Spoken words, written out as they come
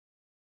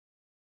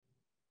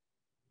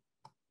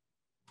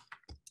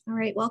All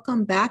right,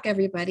 welcome back,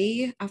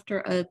 everybody. After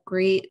a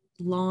great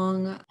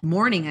long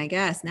morning, I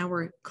guess. Now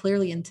we're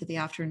clearly into the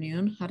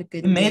afternoon. Had a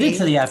good We made it day.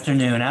 to the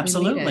afternoon, We made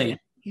absolutely. it.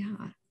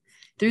 Yeah.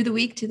 Through the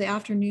week to the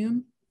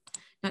afternoon.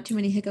 Not too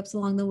many hiccups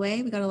along the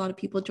way. We got a lot of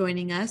people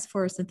joining us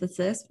for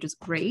synthesis, which is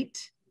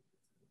great.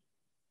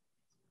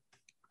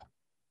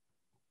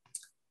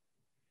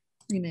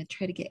 We're going to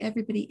try to get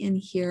everybody in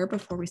here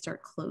before we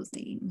start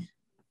closing.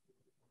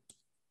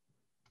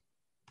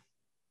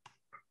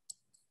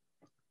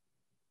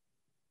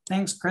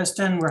 Thanks,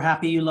 Kristen. We're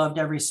happy you loved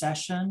every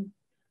session.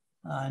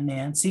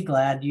 Nancy,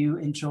 glad you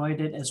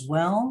enjoyed it as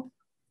well.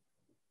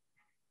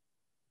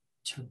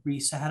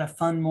 Teresa had a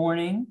fun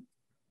morning.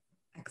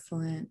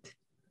 Excellent.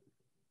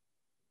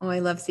 Oh, I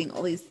love seeing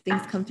all these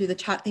things come through the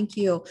chat. Thank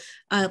you.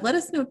 Let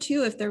us know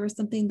too if there was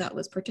something that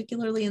was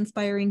particularly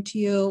inspiring to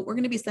you. We're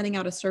going to be sending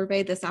out a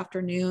survey this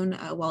afternoon.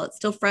 While it's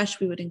still fresh,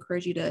 we would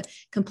encourage you to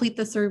complete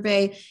the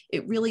survey.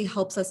 It really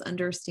helps us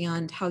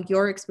understand how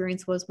your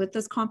experience was with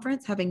this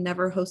conference, having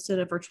never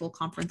hosted a virtual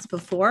conference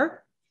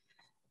before.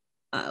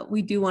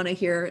 We do want to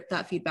hear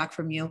that feedback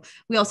from you.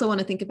 We also want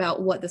to think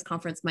about what this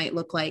conference might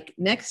look like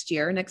next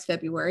year, next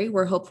February,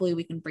 where hopefully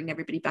we can bring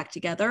everybody back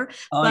together.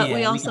 Oh, but yeah,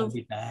 we also, gotta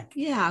be back.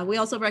 Yeah, we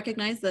also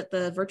recognize that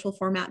the virtual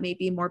format may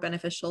be more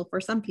beneficial for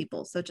some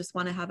people. So just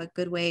want to have a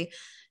good way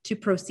to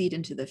proceed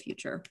into the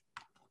future.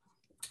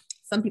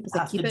 Some people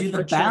say keep it virtual.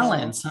 The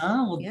balance,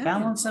 huh? We'll Yeah.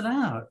 balance it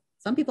out.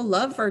 Some people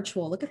love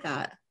virtual. Look at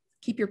that.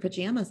 Keep your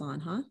pajamas on,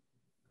 huh?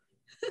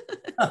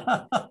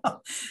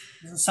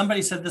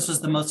 Somebody said this was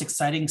the most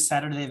exciting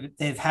Saturday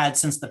they've had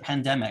since the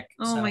pandemic.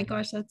 Oh my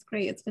gosh, that's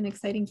great. It's been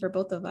exciting for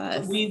both of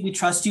us. We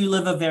trust you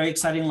live a very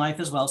exciting life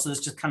as well. So this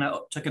just kind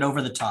of took it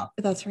over the top.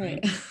 That's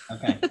right.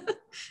 Okay.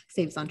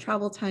 Saves on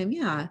travel time.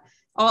 Yeah.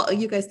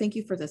 You guys, thank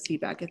you for this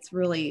feedback. It's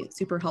really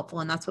super helpful.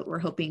 And that's what we're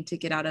hoping to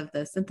get out of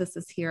the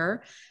synthesis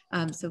here.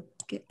 So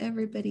get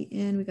everybody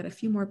in. We got a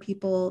few more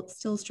people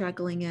still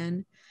straggling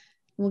in.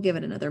 We'll give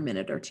it another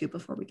minute or two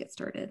before we get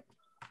started.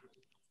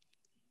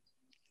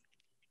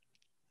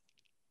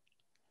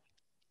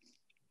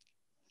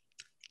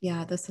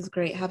 Yeah, this is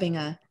great. Having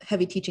a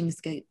heavy teaching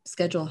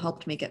schedule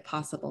helped make it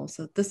possible.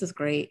 So this is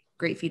great.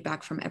 Great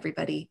feedback from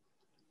everybody.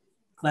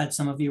 Glad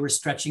some of you were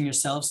stretching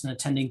yourselves and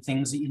attending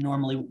things that you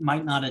normally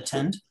might not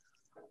attend.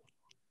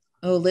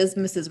 Oh, Liz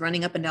misses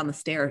running up and down the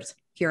stairs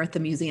here at the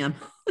museum.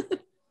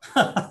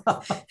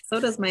 So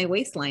does my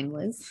waistline,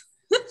 Liz.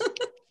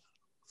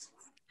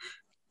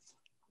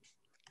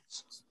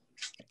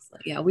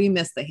 Yeah, we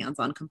miss the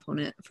hands-on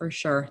component for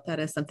sure. That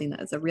is something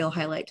that is a real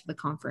highlight to the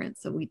conference.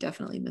 So we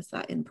definitely miss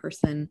that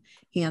in-person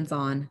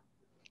hands-on.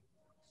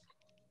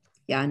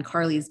 Yeah, and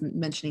Carly's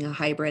mentioning a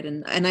hybrid,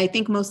 and I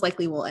think most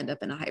likely we'll end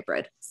up in a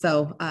hybrid.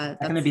 So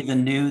that's going to be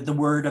the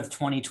word of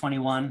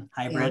 2021,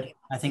 hybrid. Yeah,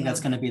 I think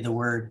that's going to be the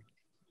word.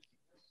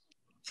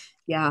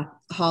 Yeah,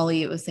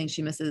 Holly was saying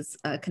she misses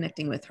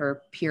connecting with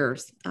her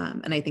peers.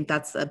 And I think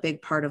that's a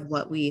big part of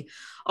what we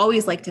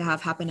always like to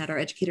have happen at our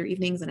educator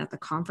evenings and at the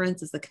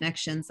conference is the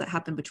connections that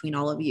happen between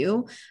all of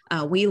you.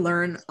 We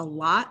learn a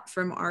lot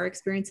from our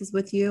experiences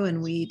with you,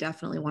 and we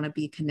definitely want to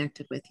be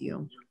connected with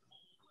you.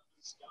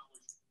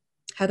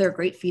 Heather,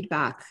 great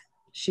feedback.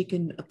 She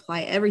can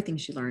apply everything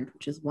she learned,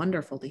 which is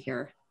wonderful to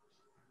hear.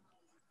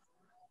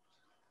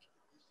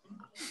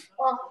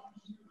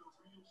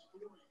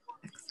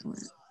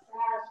 Excellent.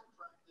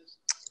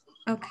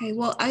 Okay,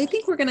 well, I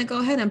think we're going to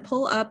go ahead and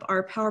pull up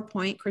our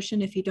PowerPoint,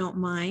 Christian, if you don't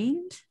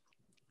mind.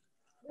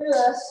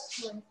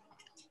 Yes.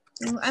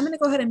 I'm going to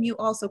go ahead and mute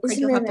also. Craig,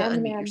 you'll have to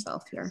unmute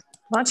yourself here.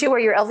 Why don't you wear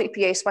your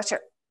LVPA sweatshirt?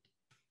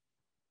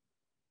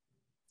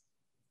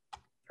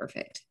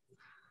 Perfect.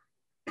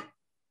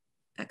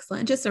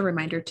 Excellent. Just a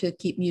reminder to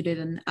keep muted,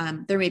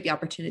 and there may be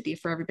opportunity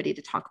for everybody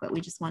to talk, but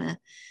we just want to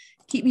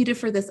keep muted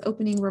for this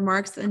opening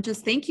remarks. And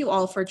just thank you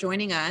all for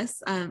joining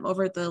us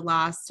over the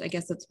last, I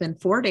guess it's been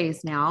 4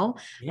 days now.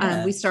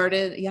 Yes. We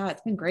started, yeah,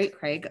 it's been great,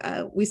 Craig.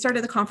 We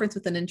started the conference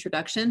with an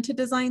introduction to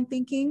design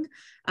thinking.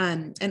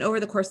 And over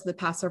the course of the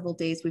past several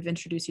days, we've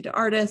introduced you to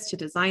artists, to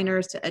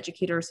designers, to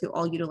educators who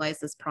all utilize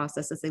this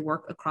process as they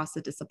work across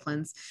the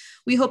disciplines.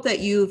 We hope that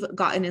you've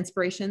gotten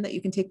inspiration that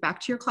you can take back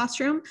to your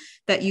classroom,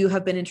 that you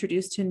have been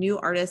introduced to new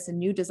artists and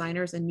new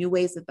designers and new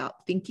ways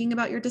about thinking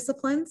about your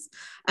disciplines.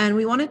 And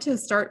we wanted to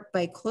start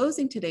by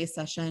closing today's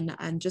session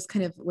and just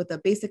kind of with a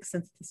basic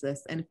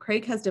synthesis. And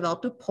Craig has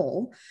developed a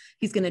poll.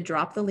 He's going to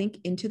drop the link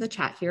into the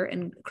chat here.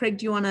 And Craig,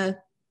 do you want to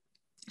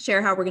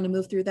share how we're going to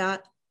move through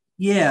that?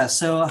 Yeah,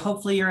 so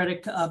hopefully you're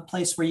at a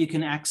place where you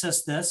can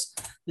access this.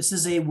 This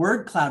is a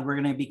word cloud we're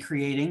going to be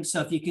creating.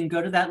 So if you can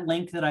go to that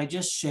link that I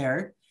just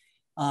shared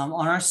on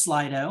our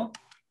Slido,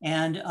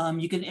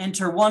 and you can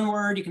enter one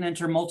word, you can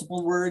enter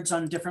multiple words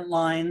on different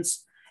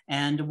lines,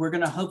 and we're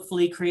going to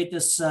hopefully create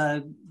this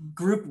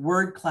group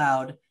word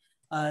cloud,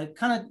 kind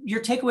of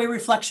your takeaway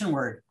reflection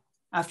word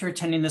after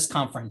attending this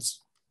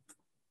conference.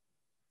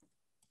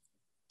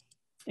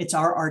 It's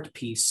our art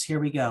piece. Here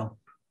we go.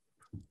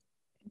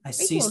 I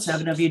see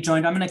 7 of you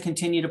joined. I'm going to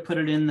continue to put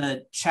it in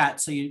the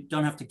chat so you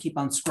don't have to keep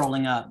on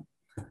scrolling up.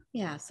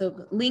 Yeah,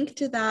 so link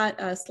to that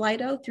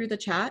Slido through the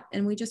chat,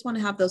 and we just want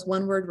to have those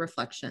one-word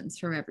reflections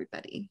from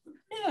everybody.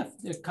 Yeah,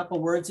 a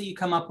couple words that you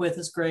come up with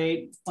is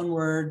great. One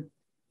word.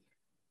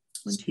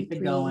 Just keep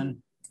it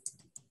going.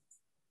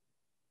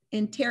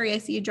 And Terry, I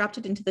see you dropped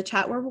it into the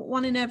chat. We're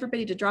wanting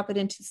everybody to drop it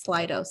into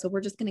Slido, so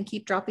we're just going to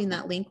keep dropping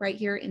that link right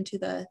here into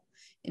the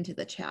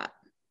chat.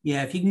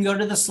 Yeah, if you can go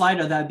to the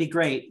Slido, that'd be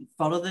great.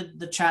 Follow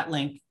the chat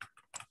link,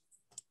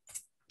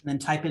 and then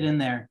type it in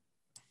there.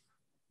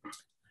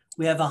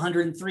 We have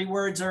 103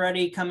 words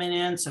already coming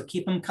in, so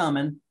keep them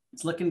coming.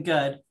 It's looking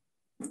good.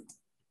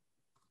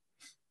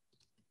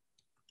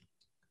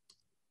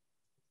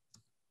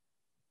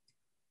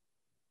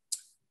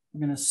 We're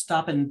going to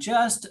stop in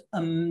just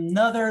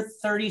another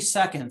 30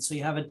 seconds, so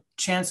you have a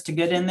chance to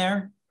get in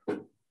there.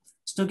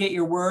 Still get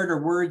your word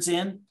or words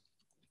in.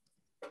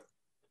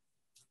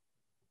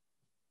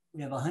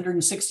 We have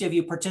 160 of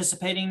you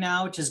participating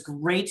now, which is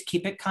great.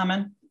 Keep it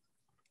coming.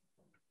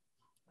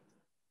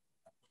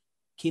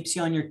 Keeps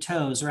you on your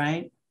toes,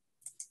 right?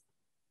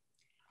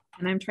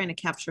 And I'm trying to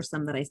capture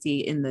some that I see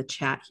in the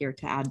chat here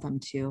to add them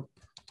to.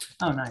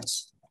 Oh,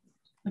 nice.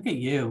 Look at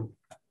you.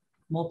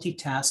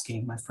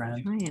 Multitasking, my friend.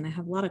 I'm trying. I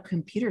have a lot of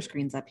computer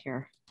screens up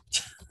here.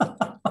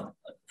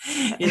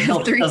 It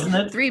helps, doesn't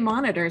it? 3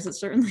 monitors. It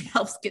certainly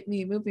helps get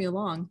me moving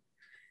along.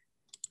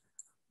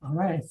 All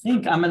right, I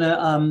think I'm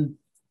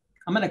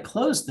gonna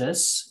close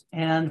this,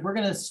 and we're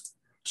gonna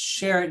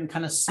share it and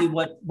kind of see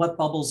what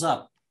bubbles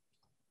up.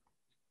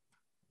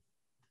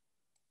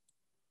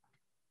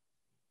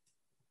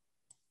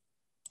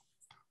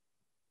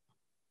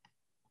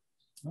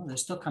 Oh, they're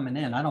still coming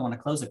in. I don't want to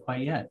close it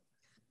quite yet.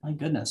 My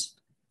goodness,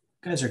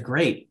 you guys are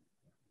great.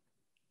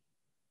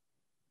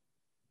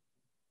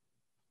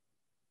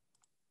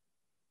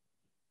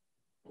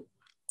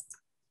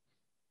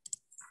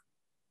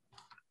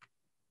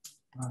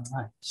 All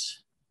right.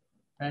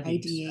 Ready,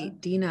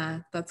 Ideate.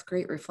 Dina, that's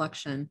great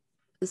reflection.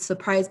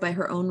 Surprised by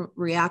her own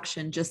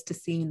reaction just to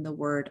seeing the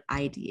word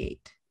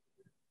ideate.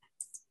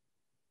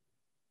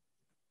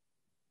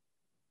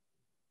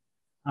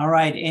 All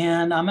right,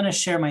 and I'm going to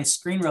share my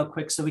screen real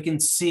quick so we can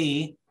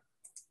see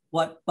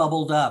what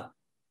bubbled up.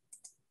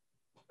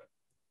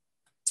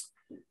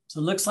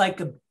 So it looks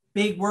like a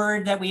big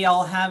word that we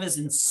all have is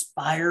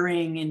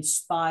inspiring,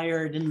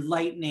 inspired,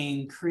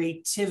 enlightening,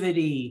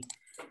 creativity.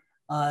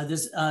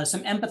 There's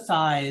some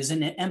empathize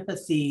and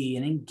empathy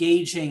and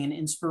engaging and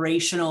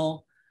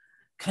inspirational,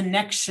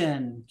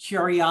 connection,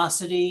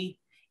 curiosity,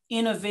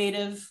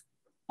 innovative,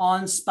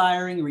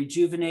 awe-inspiring,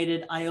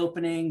 rejuvenated,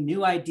 eye-opening,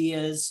 new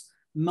ideas,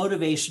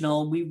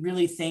 motivational. We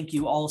really thank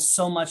you all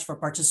so much for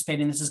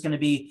participating. This is going to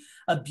be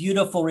a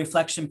beautiful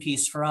reflection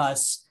piece for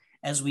us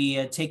as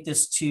we take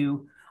this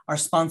to our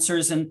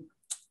sponsors and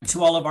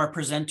to all of our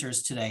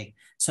presenters today.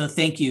 So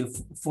thank you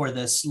for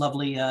this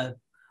lovely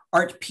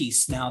art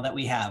piece now that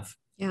we have.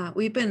 Yeah,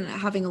 we've been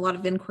having a lot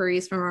of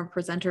inquiries from our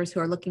presenters who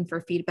are looking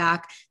for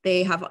feedback.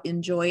 They have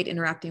enjoyed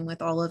interacting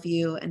with all of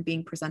you and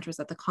being presenters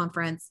at the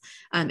conference.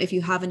 If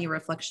you have any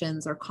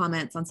reflections or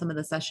comments on some of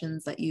the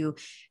sessions that you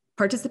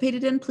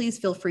participated in, please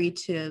feel free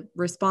to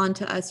respond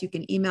to us. You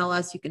can email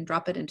us, you can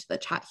drop it into the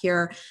chat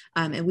here,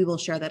 and we will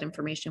share that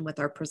information with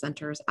our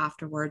presenters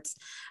afterwards.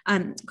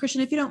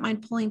 Christian, if you don't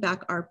mind pulling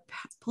back up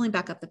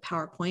the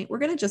PowerPoint, we're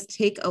going to just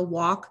take a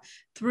walk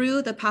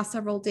through the past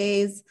several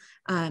days.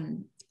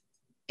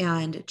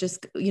 And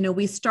just,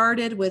 we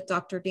started with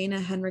Dr.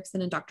 Dana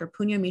Henriksen and Dr.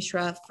 Punya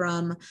Mishra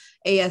from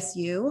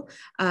ASU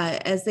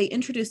as they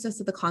introduced us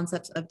to the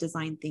concepts of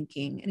design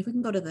thinking. And if we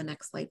can go to the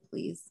next slide,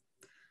 please.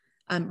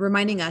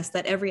 Reminding us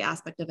that every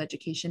aspect of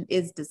education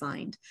is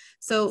designed.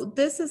 So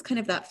this is kind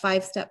of that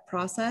 5-step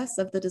process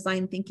of the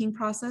design thinking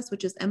process,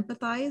 which is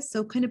empathize.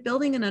 So kind of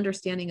building an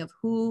understanding of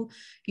who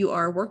you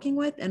are working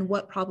with and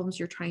what problems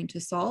you're trying to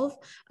solve,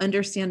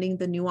 understanding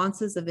the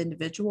nuances of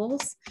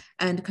individuals,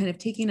 and kind of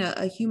taking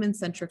a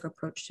human-centric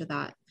approach to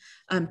that.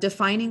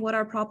 Defining what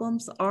our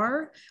problems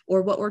are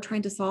or what we're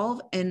trying to solve,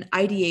 and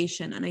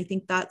ideation. And I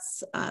think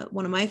that's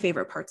one of my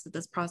favorite parts of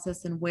this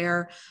process, and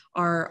where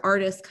our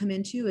artists come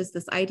into is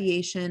this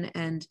ideation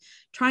and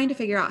trying to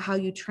figure out how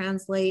you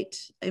translate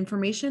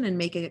information and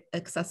make it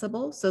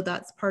accessible. So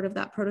that's part of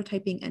that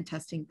prototyping and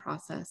testing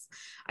process.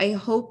 I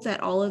hope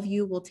that all of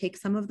you will take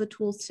some of the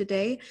tools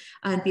today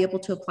and be able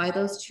to apply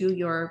those to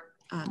your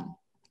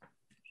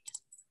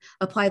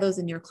apply those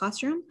in your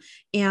classroom,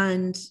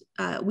 and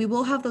we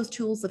will have those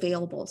tools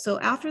available. So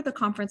after the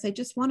conference, I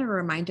just want to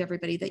remind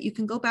everybody that you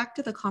can go back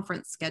to the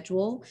conference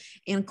schedule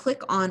and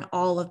click on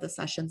all of the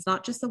sessions,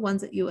 not just the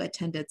ones that you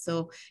attended.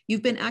 So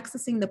you've been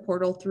accessing the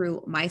portal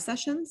through My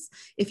Sessions.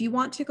 If you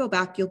want to go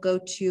back, you'll go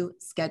to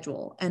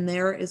Schedule, and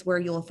there is where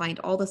you'll find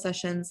all the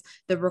sessions.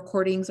 The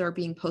recordings are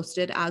being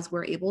posted as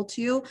we're able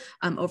to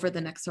over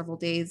the next several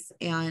days,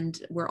 and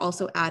we're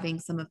also adding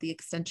some of the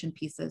extension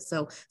pieces.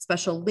 So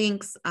special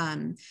links,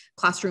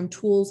 classroom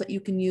tools that you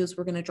can use.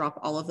 We're going to drop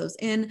all of those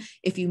in.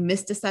 If you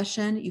missed a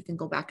session, you can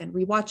go back and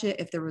rewatch it.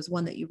 If there was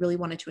one that you really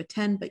wanted to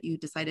attend, but you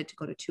decided to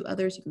go to 2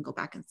 others, you can go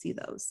back and see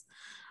those.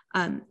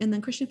 And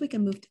then Christian, if we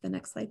can move to the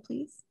next slide,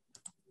 please.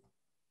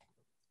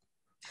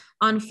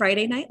 On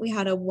Friday night, we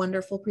had a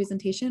wonderful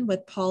presentation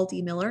with Paul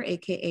D. Miller,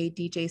 aka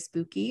DJ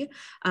Spooky.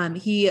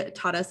 He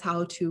taught us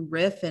how to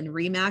riff and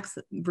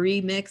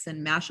remix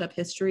and mash up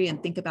history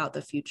and think about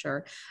the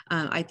future.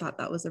 I thought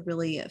that was a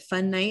really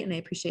fun night, and I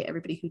appreciate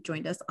everybody who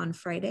joined us on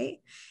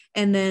Friday.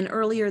 And then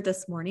earlier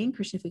this morning,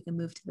 Christian, if we can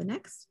move to the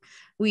next,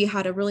 we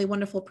had a really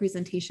wonderful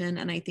presentation,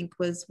 and I think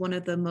was one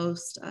of the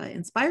most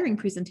inspiring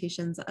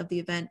presentations of the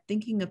event,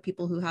 thinking of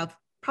people who have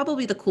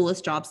probably the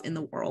coolest jobs in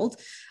the world,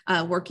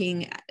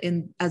 working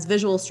as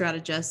visual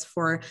strategists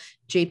for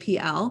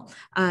JPL,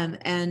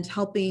 and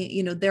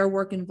helping, their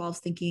work involves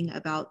thinking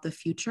about the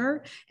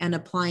future and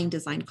applying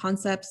design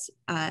concepts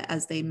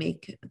as they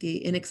make the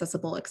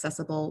inaccessible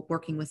accessible,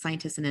 working with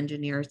scientists and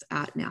engineers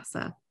at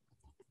NASA.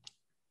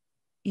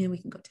 And we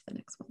can go to the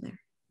next one there.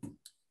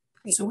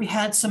 Great. So we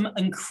had some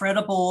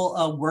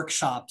incredible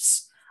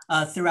workshops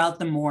throughout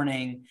the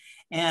morning,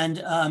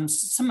 and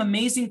some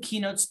amazing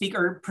keynote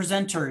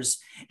presenters.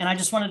 And I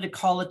just wanted to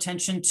call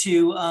attention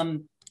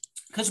to,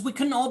 because we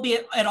couldn't all be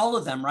at all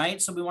of them,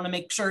 right? So we want to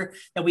make sure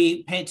that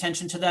we pay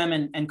attention to them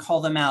and call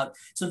them out.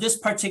 So this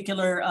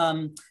particular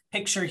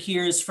picture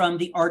here is from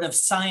the Art of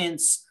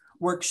Science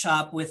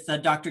workshop with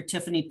Dr.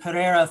 Tiffany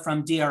Pereira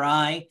from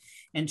DRI.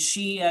 And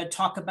she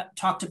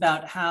talked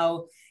about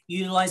how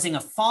utilizing a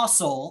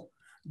fossil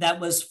that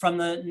was from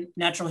the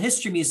Natural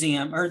History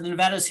Museum, or the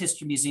Nevada's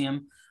History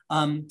Museum,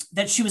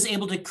 that she was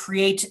able to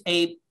create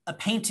a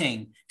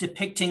painting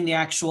depicting the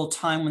actual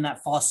time when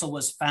that fossil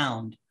was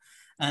found.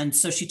 And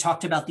so she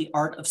talked about the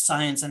art of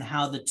science and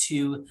how the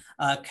two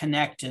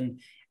connect.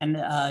 And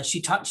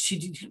she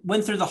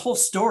went through the whole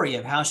story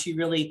of how she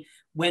really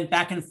went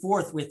back and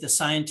forth with the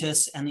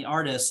scientists and the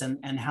artists,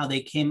 and how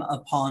they came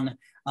upon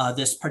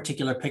this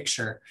particular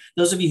picture.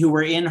 Those of you who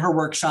were in her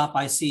workshop,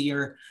 I see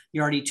you're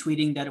already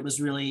tweeting that it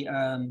was really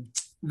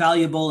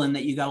valuable and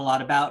that you got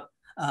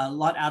a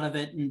lot out of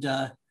it.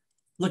 And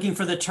looking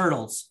for the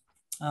turtles.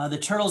 The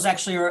turtles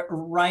actually are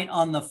right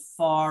on the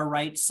far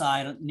right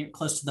side,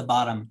 close to the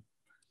bottom.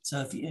 So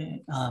if you,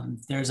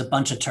 there's a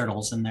bunch of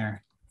turtles in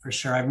there for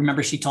sure. I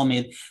remember she told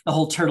me the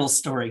whole turtle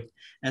story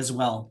as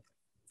well.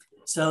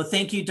 So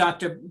thank you,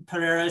 Dr.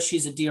 Pereira.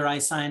 She's a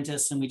DRI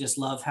scientist, and we just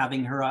love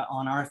having her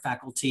on our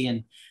faculty,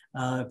 and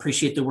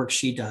appreciate the work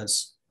she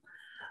does.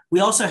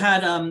 We also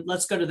had,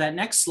 let's go to that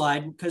next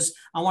slide, because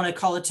I want to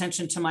call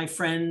attention to my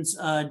friends,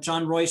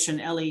 John Royce and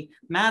Ellie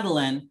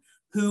Madeline,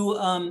 who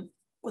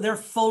they're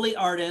Foley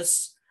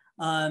artists,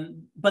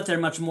 but they're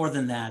much more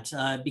than that,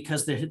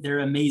 because they're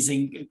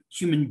amazing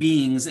human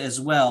beings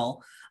as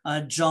well.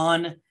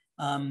 John,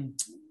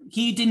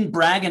 he didn't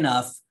brag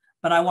enough,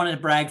 but I wanted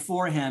to brag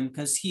for him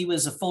because he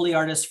was a Foley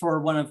artist for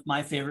one of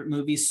my favorite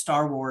movies,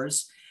 Star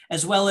Wars,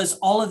 as well as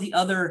all of the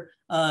other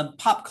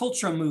pop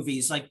culture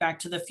movies like Back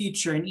to the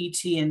Future and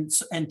E.T. and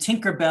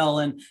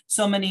Tinkerbell, and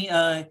so many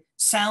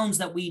sounds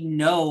that we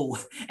know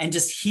and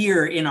just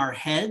hear in our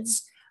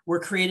heads were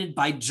created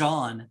by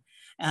John.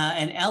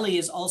 And Ellie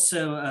is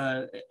also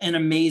an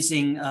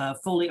amazing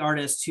Foley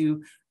artist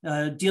who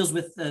deals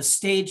with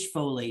stage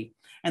Foley.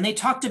 And they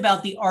talked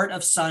about the art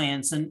of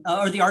science, and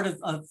or the art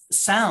of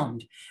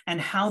sound,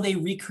 and how they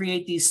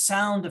recreate these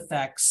sound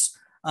effects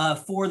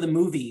for the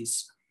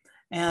movies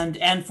and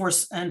for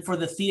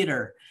the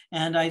theater.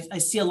 And I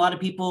see a lot of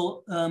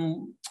people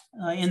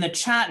in the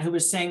chat who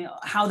was saying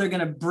how they're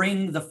going to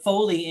bring the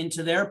Foley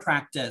into their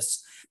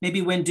practice,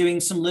 maybe when doing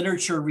some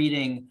literature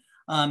reading,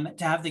 to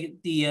have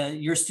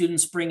your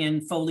students bring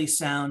in Foley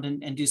sound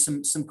and do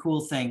some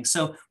cool things.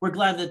 So we're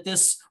glad that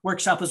this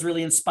workshop was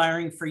really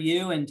inspiring for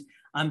you, and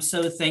I'm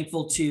so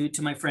thankful to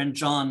my friend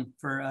John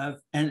for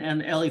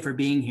and Ellie for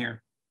being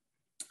here.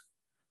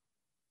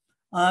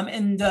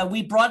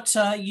 We brought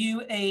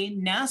you a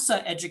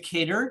NASA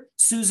educator,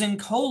 Susan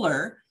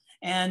Kohler,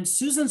 and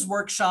Susan's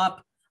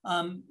workshop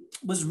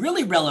was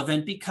really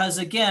relevant because,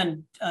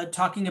 again,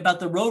 talking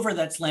about the rover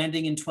that's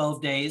landing in 12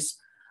 days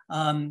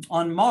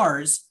on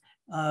Mars,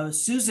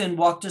 Susan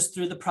walked us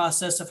through the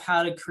process of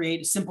how to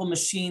create simple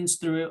machines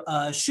through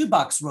a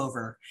shoebox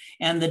rover,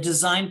 and the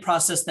design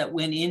process that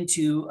went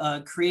into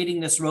creating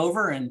this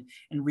rover and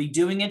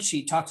redoing it.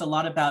 She talked a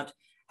lot about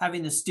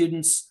having the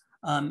students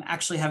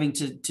actually having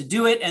to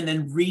do it and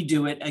then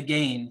redo it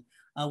again,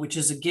 which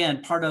is,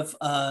 again, part of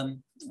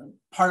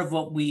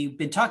what we've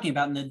been talking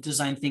about in the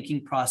design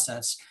thinking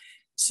process.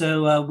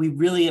 So we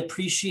really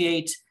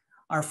appreciate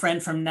our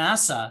friend from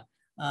NASA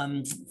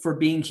for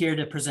being here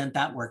to present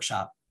that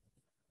workshop.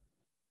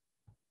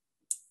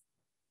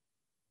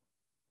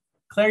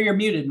 Claire, you're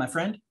muted, my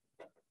friend.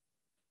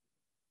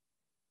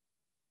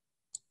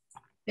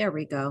 There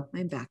we go.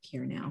 I'm back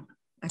here now.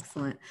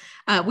 Excellent.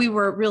 We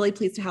were really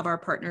pleased to have our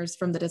partners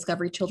from the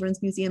Discovery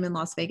Children's Museum in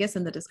Las Vegas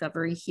and the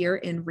Discovery here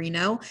in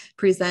Reno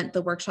present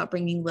the workshop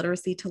Bringing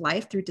Literacy to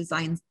Life Through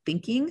Design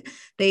Thinking.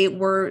 They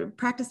were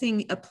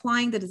practicing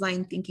applying the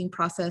design thinking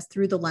process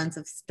through the lens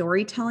of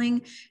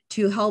storytelling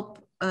to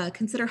help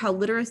consider how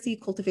literacy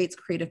cultivates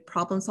creative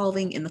problem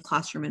solving in the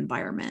classroom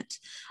environment.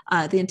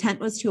 The intent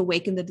was to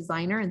awaken the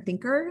designer and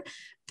thinker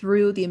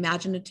through the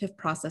imaginative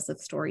process of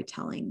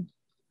storytelling.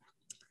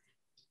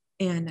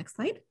 And next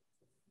slide.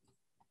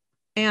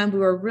 And we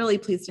were really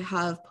pleased to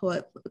have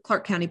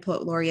Clark County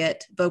Poet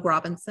Laureate Vogue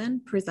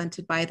Robinson,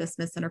 presented by the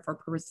Smith Center for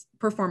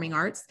Performing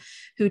Arts,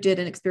 who did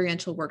an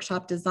experiential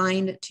workshop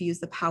designed to use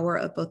the power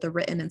of both the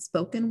written and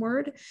spoken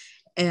word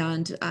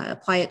and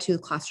apply it to the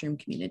classroom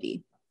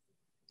community.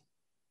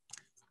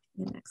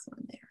 The next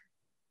one there.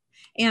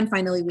 And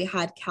finally, we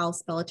had Cal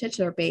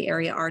Speletich, our Bay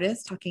Area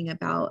artist, talking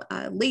about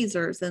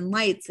lasers and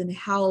lights and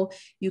how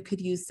you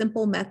could use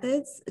simple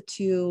methods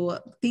to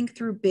think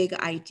through big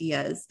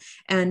ideas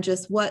and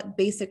just what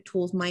basic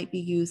tools might be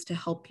used to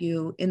help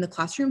you in the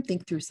classroom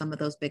think through some of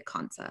those big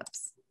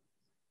concepts.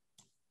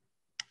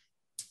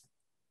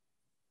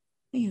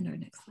 And our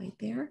next slide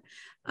there.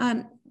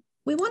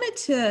 We wanted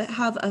to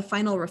have a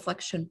final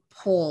reflection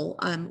poll.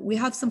 We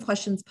have some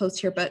questions posted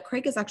here, but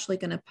Craig is actually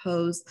going to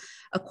pose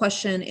a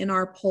question in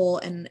our poll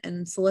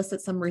and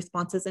solicit some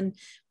responses. And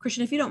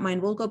Christian, if you don't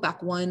mind, we'll go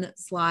back one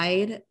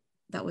slide.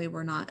 That way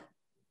we're not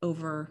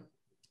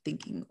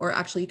overthinking, or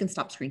actually you can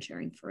stop screen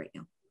sharing for right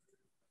now.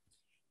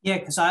 Yeah,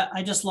 because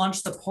I just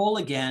launched the poll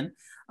again.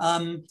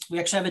 We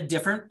actually have a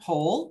different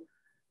poll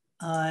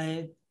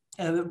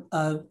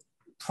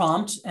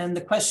prompt. And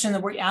the question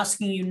that we're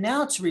asking you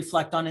now to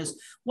reflect on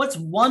is, what's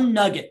one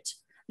nugget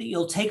that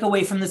you'll take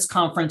away from this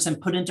conference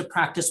and put into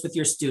practice with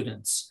your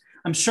students?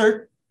 I'm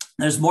sure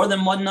there's more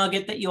than one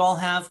nugget that you all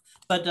have,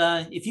 but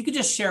if you could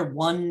just share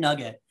one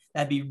nugget,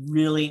 that'd be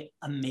really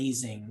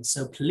amazing.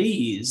 So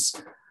please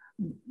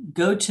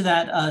go to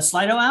that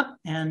Slido app,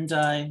 and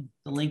the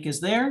link is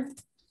there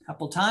a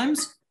couple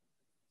times.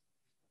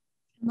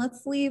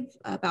 Let's leave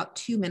about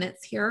 2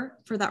 minutes here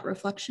for that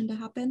reflection to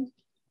happen.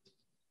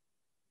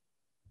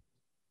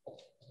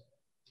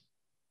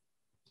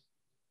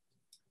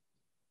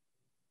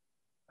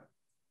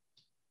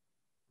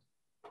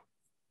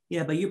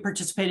 Yeah, but you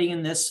participating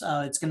in this,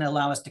 it's going to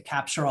allow us to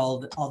capture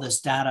all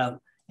this data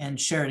and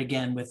share it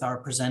again with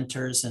our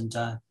presenters,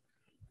 and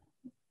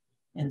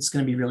it's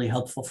going to be really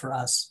helpful for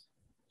us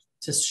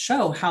to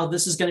show how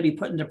this is going to be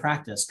put into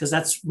practice, because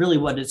that's really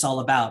what it's all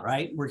about,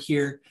 right? We're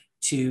here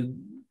to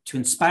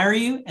inspire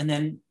you, and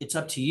then it's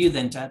up to you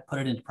then to put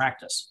it into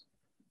practice.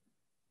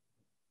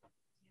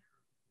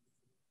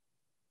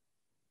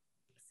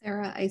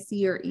 Sarah, I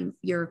see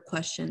your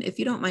question. If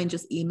you don't mind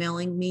just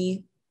emailing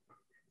me,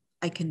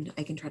 I can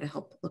try to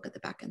help look at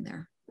the back end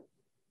there.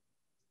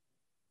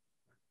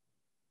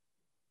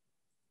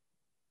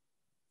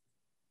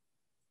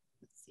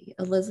 Let's see.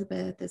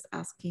 Elizabeth is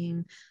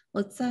asking,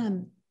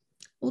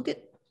 we'll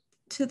get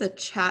to the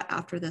chat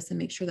after this and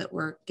make sure that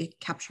we're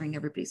capturing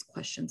everybody's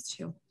questions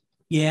too.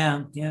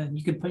 Yeah,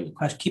 you can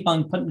keep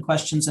on putting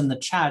questions in the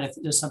chat if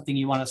there's something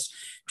you want us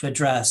to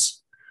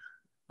address.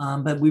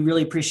 But we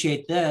really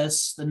appreciate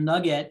this, the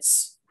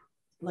nuggets.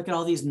 Look at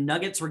all these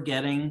nuggets we're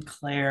getting,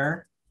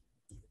 Claire.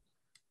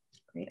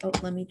 Great. Oh,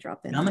 let me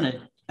drop in. I'm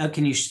gonna. Oh,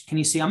 can you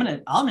see? I'm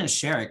gonna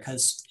share it,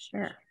 because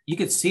sure, you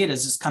could see it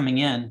as it's coming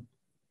in.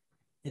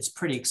 It's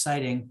pretty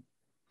exciting.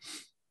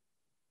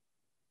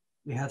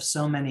 We have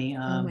so many.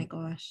 Oh my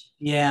gosh.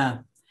 Yeah,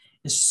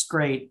 it's just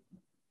great.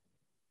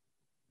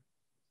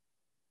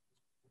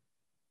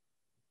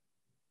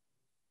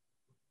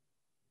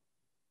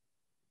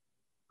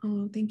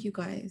 Oh, thank you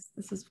guys.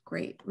 This is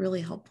great.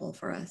 Really helpful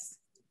for us.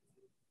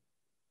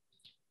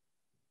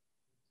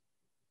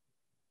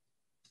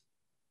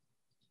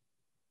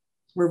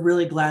 We're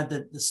really glad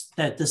that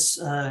this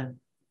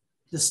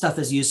stuff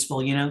is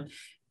useful. You know,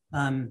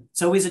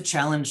 it's always a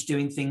challenge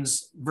doing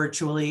things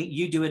virtually.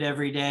 You do it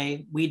every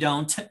day. We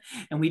don't,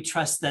 and we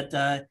trust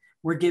that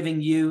we're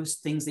giving you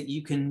things that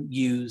you can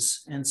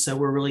use. And so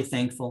we're really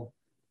thankful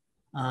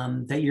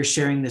that you're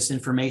sharing this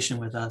information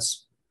with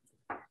us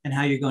and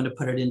how you're going to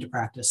put it into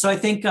practice. So I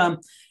think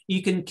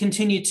you can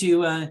continue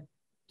to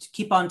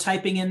keep on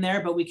typing in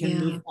there, but we can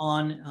move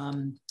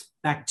on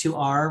back to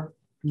our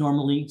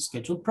normally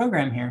scheduled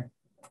program here.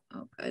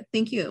 Oh, good.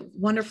 Thank you.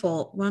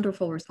 Wonderful,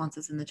 wonderful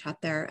responses in the chat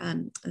there.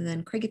 And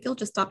then Craig, if you'll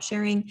just stop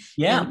sharing.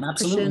 Yeah, and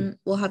absolutely. Christian,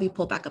 we'll have you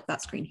pull back up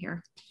that screen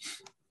here.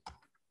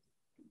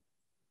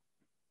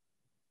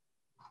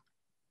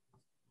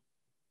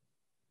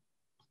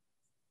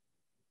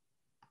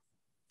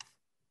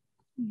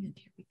 And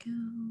here we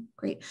go.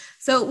 Great.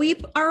 So we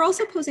are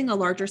also posing a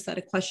larger set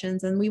of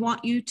questions, and we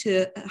want you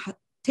to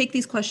take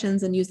these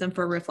questions and use them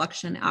for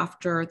reflection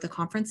after the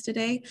conference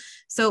today.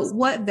 So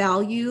what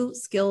value,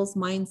 skills,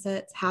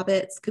 mindsets,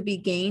 habits could be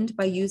gained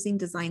by using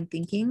design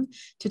thinking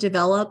to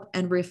develop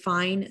and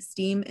refine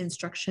STEAM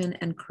instruction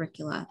and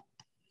curricula?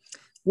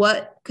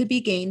 What could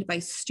be gained by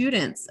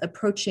students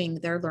approaching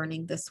their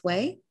learning this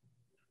way?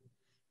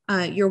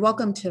 You're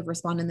welcome to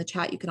respond in the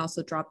chat. You can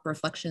also drop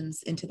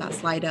reflections into that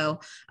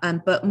Slido.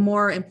 But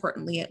more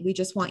importantly, we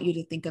just want you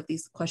to think of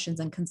these questions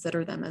and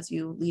consider them as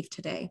you leave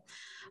today.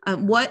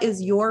 What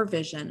is your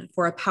vision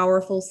for a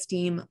powerful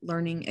STEAM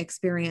learning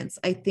experience?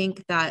 I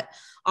think that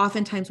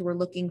oftentimes we're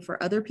looking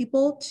for other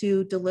people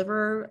to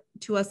deliver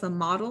to us a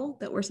model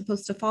that we're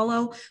supposed to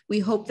follow. We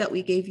hope that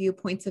we gave you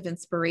points of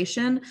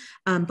inspiration,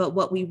 but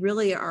what we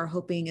really are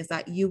hoping is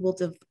that you will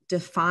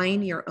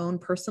define your own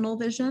personal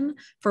vision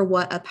for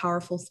what a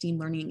powerful STEAM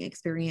learning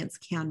experience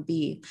can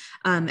be.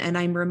 And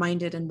I'm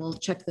reminded, and we'll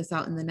check this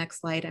out in the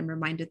next slide, I'm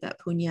reminded that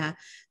Punya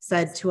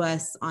said to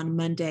us on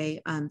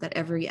Monday that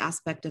every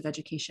aspect of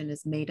education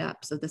is made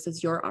up. So this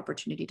is your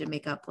opportunity to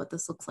make up what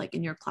this looks like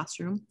in your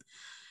classroom.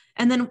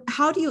 And then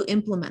how do you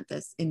implement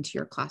this into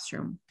your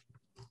classroom?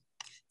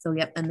 So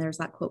yep, and there's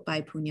that quote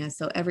by Punya.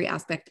 So every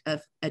aspect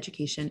of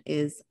education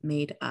is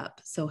made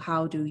up. So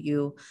how do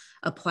you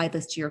apply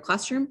this to your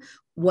classroom?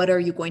 What are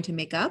you going to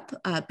make up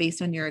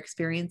based on your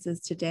experiences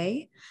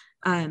today?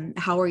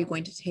 How are you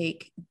going to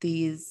take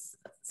these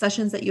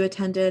sessions that you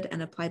attended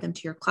and apply them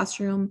to your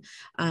classroom?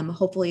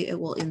 Hopefully it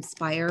will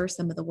inspire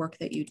some of the work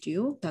that you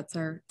do. That's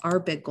our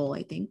big goal,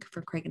 I think,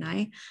 for Craig and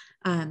I.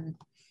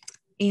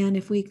 And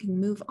if we can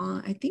move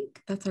on, I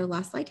think that's our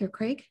last slide here,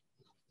 Craig.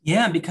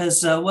 Yeah,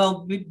 because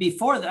well,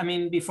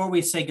 before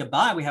we say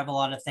goodbye, we have a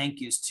lot of thank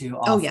yous to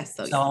offer. Oh yes,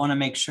 so I want to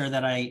make sure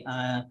that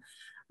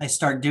I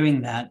start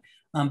doing that.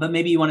 But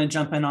maybe you want to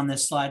jump in on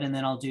this slide, and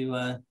then I'll do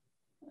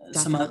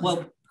some. Well,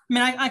 I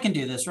mean, I can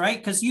do this, right?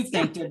 Because you've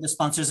thanked the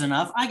sponsors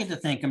enough. I get to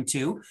thank them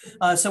too.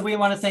 So we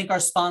want to thank our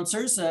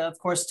sponsors. Of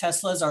course,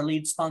 Tesla is our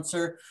lead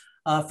sponsor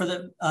for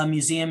the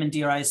museum and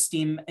DRI's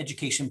STEAM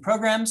education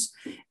programs,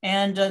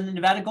 and the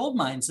Nevada Gold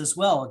Mines as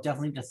well.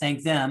 Definitely to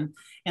thank them.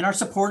 And our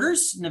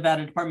supporters,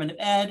 Nevada Department of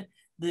Ed,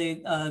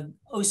 the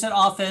OSET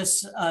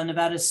office,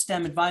 Nevada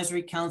STEM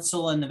Advisory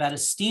Council, and Nevada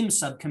STEAM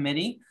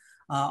Subcommittee,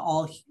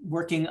 all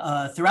working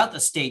throughout the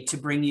state to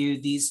bring you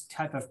these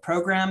type of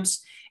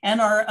programs. And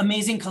our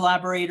amazing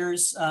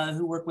collaborators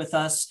who work with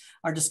us,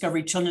 our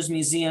Discovery Children's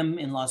Museum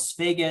in Las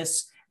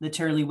Vegas, the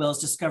Terry Lee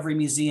Wells Discovery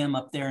Museum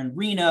up there in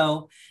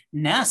Reno,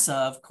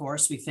 NASA, of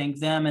course, we thank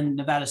them, and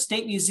Nevada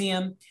State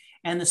Museum,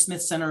 and the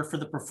Smith Center for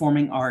the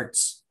Performing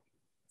Arts.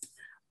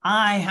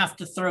 I have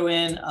to throw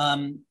in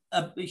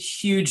a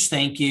huge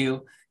thank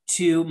you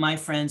to my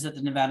friends at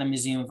the Nevada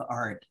Museum of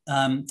Art.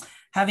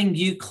 Having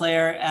you,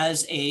 Claire,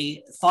 as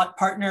a thought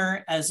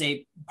partner, as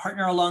a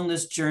partner along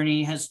this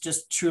journey has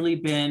just truly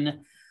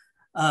been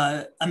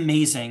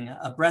amazing,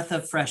 a breath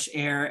of fresh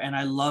air. And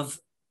I love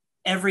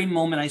every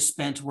moment I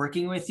spent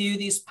working with you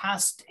these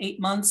past 8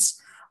 months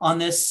on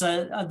this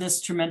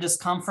tremendous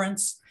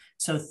conference.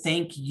 So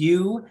thank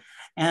you.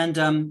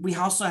 And we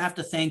also have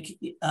to thank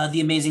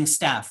the amazing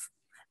staff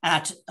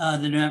at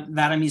the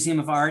Nevada Museum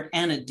of Art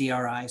and at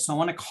DRI. So I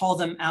want to call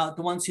them out,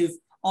 the ones who've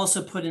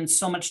also put in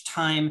so much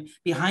time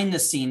behind the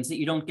scenes that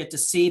you don't get to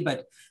see,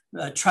 but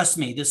trust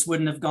me, this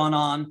wouldn't have gone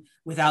on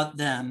without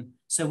them.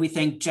 So we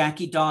thank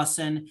Jackie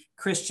Dawson,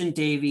 Christian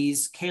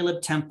Davies,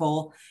 Caleb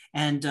Temple,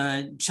 and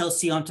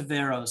Chelsea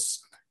Ontiveros.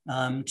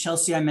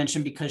 Chelsea I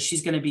mentioned because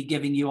she's going to be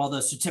giving you all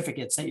those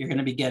certificates that you're going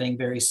to be getting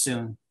very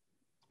soon.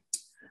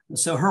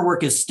 So her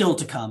work is still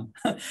to come.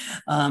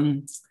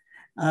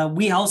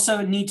 We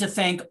also need to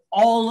thank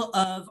all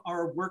of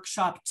our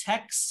workshop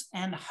techs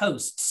and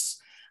hosts.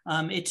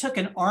 It took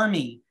an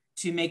army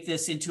to make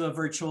this into a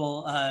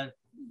virtual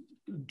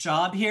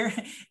job here.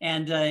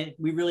 And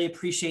we really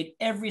appreciate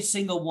every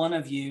single one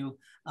of you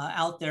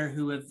out there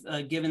who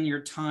have given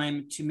your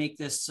time to make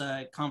this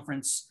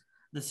conference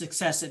the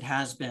success it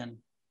has been.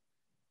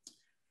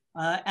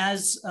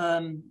 As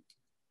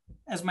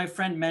my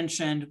friend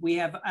mentioned, we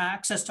have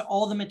access to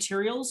all the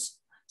materials,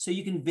 so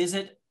you can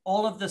visit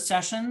all of the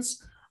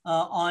sessions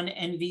on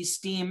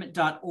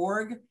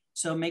nvsteam.org.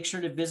 So make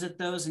sure to visit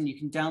those, and you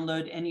can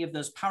download any of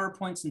those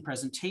PowerPoints and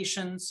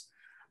presentations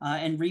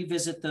and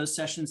revisit those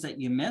sessions that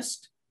you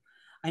missed.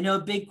 I know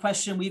a big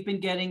question we've been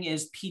getting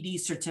is PD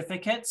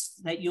certificates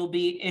that you'll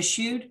be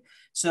issued.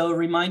 So a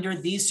reminder,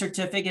 these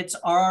certificates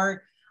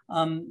are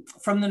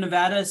from the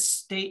Nevada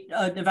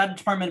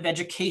Department of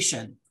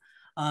Education.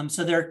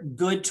 So they're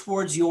good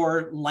towards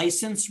your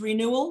license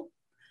renewal.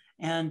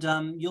 And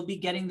you'll be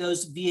getting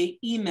those via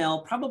email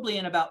probably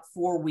in about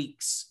 4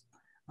 weeks.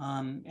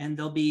 And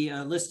there'll be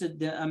listed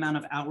the amount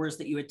of hours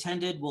that you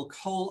attended. We'll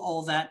cull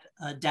all that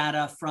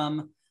data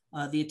from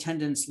the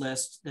attendance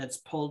list that's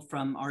pulled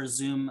from our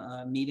Zoom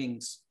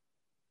meetings.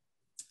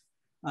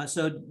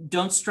 So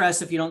don't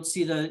stress if you don't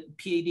see the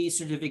PAD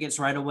certificates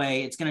right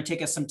away. It's going to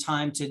take us some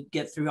time to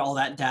get through all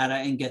that data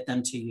and get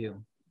them to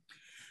you.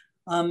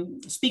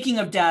 Speaking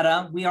of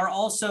data, we are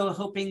also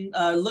hoping,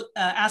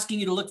 asking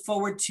you to look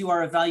forward to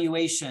our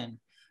evaluation,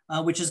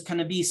 which is going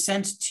to be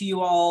sent to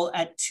you all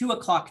at 2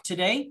 o'clock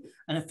today,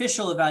 an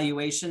official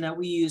evaluation that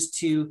we use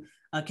to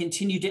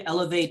continue to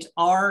elevate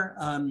our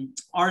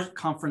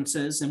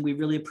conferences. And we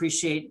really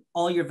appreciate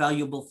all your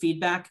valuable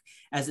feedback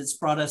as it's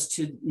brought us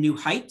to new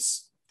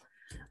heights.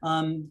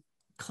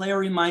 Claire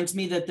reminds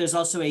me that there's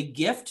also a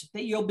gift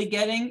that you'll be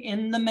getting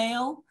in the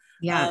mail.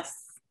 Yes.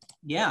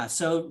 Yeah,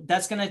 so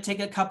that's going to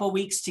take a couple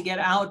weeks to get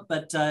out,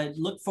 but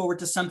look forward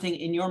to something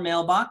in your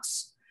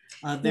mailbox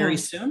very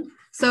soon.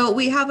 So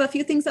we have a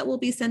few things that we'll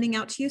be sending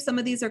out to you. Some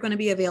of these are going to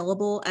be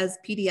available as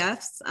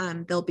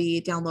PDFs. They'll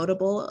be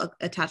downloadable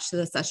attached to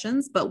the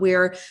sessions, but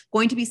we're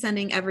going to be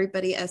sending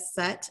everybody a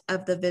set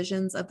of the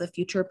visions of the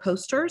future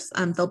posters.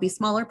 They'll be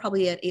smaller,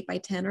 probably at 8 by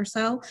 10 or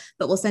so,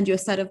 but we'll send you a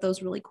set of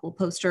those really cool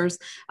posters,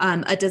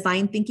 a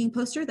design thinking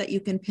poster that you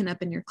can pin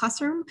up in your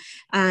classroom,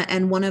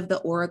 and one of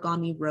the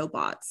origami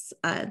robots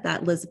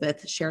that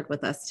Elizabeth shared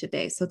with us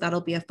today. So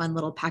that'll be a fun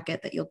little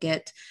packet that you'll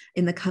get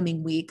in the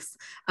coming weeks.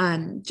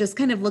 Just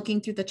kind of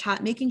looking through the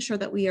chat, making sure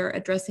that we are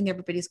addressing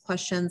everybody's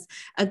questions.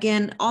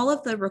 Again, all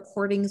of the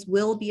recordings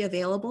will be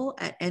available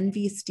at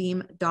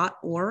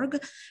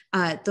nvsteam.org.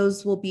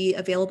 Those will be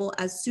available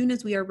as soon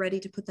as we are ready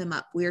to put them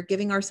up. We are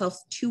giving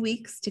ourselves 2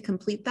 weeks to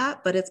complete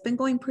that, but it's been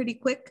going pretty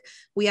quick.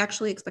 We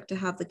actually expect to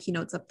have the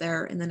keynotes up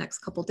there in the next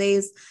couple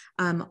days.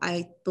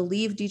 I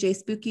believe DJ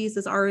Spookies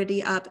is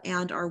already up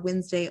and our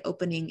Wednesday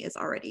opening is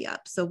already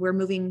up. So we're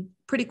moving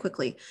pretty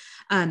quickly.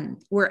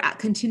 We're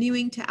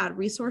continuing to add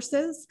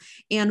resources.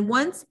 And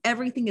once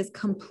everything is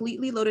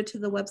completely loaded to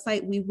the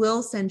website, we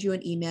will send you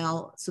an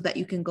email so that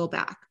you can go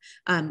back.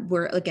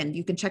 Again,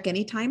 you can check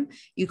anytime.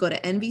 You go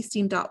to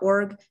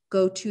nvsteam.org,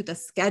 go to the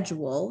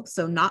schedule.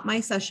 So not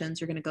my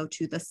sessions, you're going to go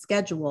to the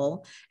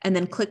schedule and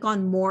then click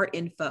on more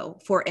info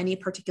for any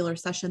particular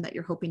session that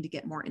you're hoping to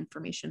get more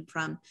information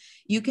from.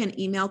 You can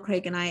email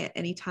Craig and I at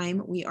any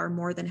time. We are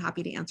more than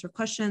happy to answer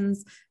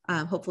questions,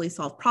 hopefully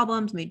solve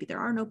problems. Maybe there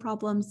are no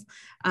problems,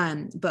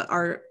 but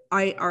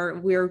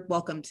we're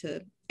welcome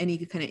to any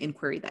kind of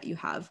inquiry that you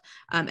have.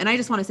 And I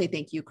just want to say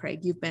thank you, Craig.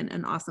 You've been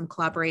an awesome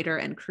collaborator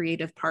and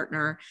creative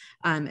partner,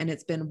 and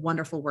it's been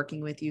wonderful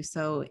working with you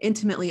so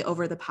intimately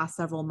over the past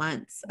several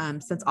months,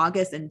 since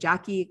August. And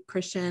Jackie,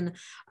 Christian,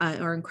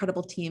 our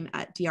incredible team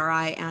at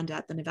DRI and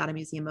at the Nevada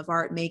Museum of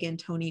Art, Megan,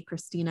 Tony,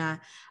 Christina,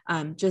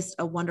 just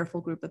a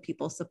wonderful group of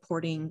people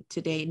supporting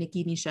today.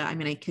 Nikki, Nisha, I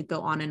mean, I could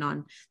go on and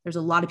on. There's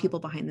a lot of people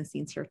behind the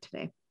scenes here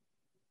today.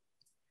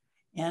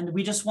 And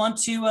we just want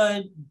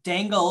to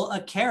dangle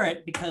a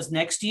carrot because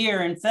next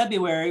year in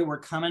February, we're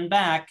coming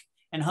back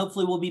and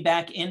hopefully we'll be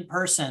back in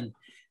person.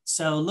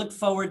 So look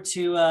forward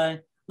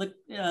to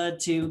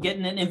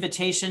getting an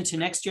invitation to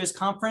next year's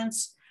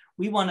conference.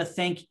 We want to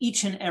thank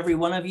each and every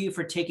one of you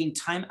for taking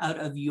time out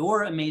of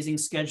your amazing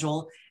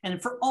schedule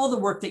and for all the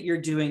work that you're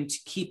doing to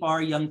keep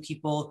our young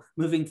people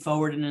moving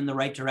forward and in the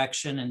right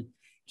direction and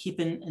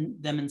keeping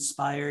them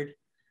inspired.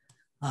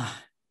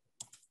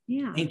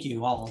 Yeah. Thank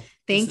you all.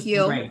 Thank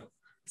you. Great.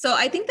 So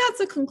I think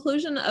that's a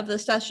conclusion of the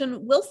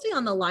session. We'll stay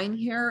on the line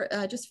here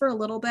just for a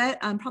little bit,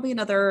 probably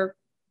another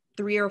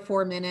 3 or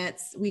 4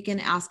 minutes. We can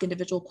ask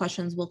individual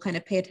questions. We'll kind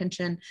of pay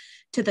attention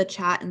to the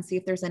chat and see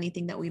if there's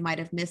anything that we might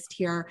have missed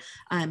here.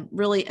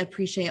 Really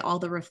appreciate all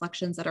the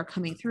reflections that are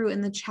coming through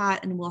in the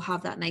chat, and we'll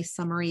have that nice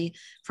summary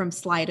from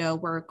Slido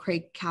where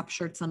Craig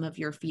captured some of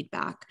your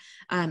feedback.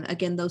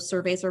 Again, those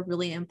surveys are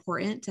really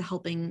important to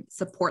helping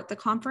support the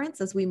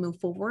conference as we move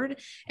forward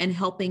and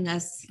helping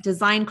us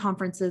design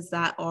conferences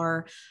that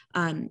are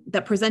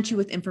that present you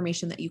with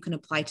information that you can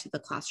apply to the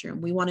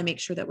classroom. We want to make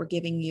sure that we're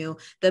giving you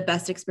the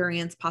best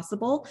experience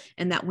possible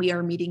and that we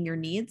are meeting your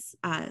needs.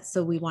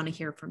 So we want to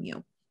hear from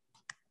you.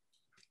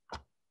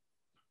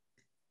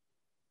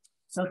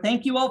 So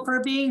thank you all for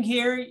being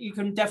here. You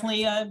can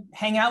definitely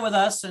hang out with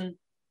us and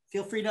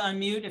feel free to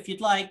unmute if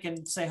you'd like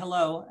and say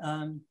hello.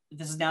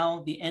 This is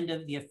now the end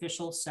of the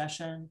official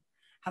session.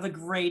 Have a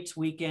great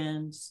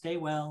weekend. Stay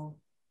well.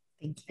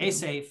 Thank you. Stay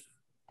safe.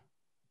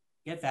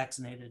 Get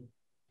vaccinated.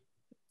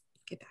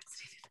 Get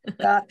vaccinated.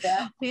 Got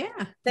that.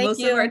 Yeah. Thank Most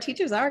you. of our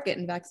teachers are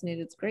getting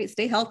vaccinated. It's great.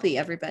 Stay healthy,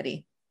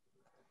 everybody.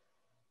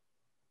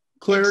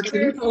 Claire, can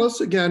you tell us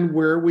again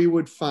where we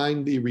would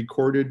find the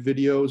recorded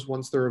videos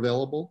once they're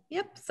available?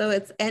 Yep. So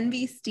it's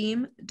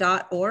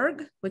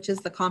nvsteam.org, which is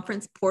the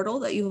conference portal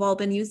that you've all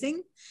been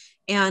using.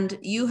 And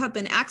you have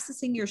been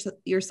accessing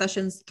your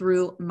sessions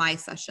through My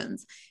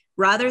Sessions.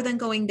 Rather than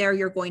going there,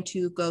 you're going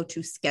to go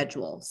to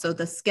schedule. So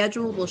the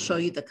schedule will show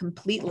you the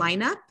complete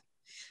lineup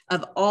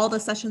of all the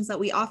sessions that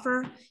we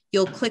offer.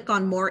 You'll click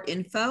on more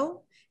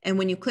info. And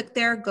when you click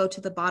there, go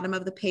to the bottom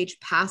of the page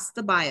past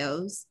the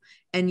bios,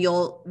 and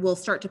we'll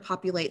start to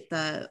populate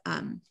the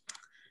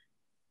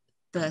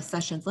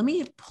sessions. Let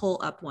me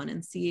pull up one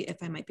and see if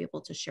I might be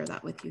able to share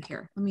that with you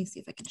here. Let me see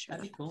if I can share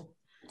that. Cool.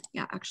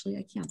 Yeah, actually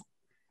I can.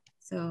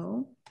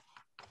 So,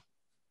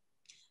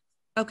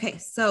 okay,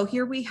 so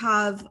here we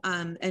have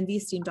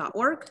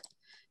nvsteam.org,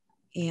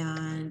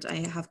 and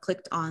I have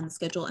clicked on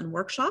schedule and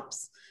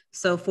workshops.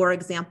 So for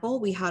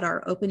example, we had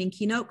our opening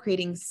keynote,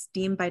 creating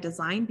STEAM by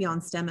design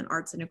beyond STEM and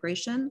arts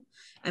integration.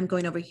 I'm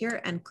going over here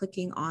and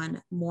clicking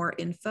on more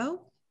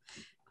info.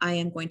 I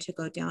am going to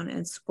go down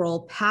and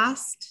scroll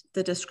past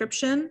the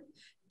description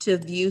to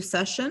view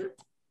session.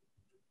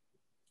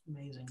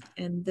 Amazing.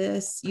 And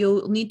this,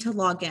 you'll need to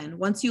log in.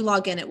 Once you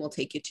log in, it will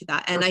take you to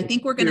that. And I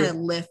think we're going to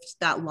lift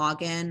that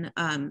login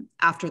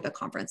after the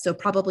conference. So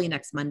probably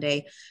next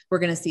Monday, we're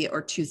going to see it,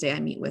 or Tuesday, I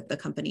meet with the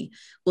company.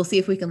 We'll see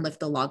if we can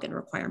lift the login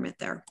requirement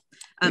there.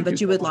 But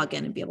you would log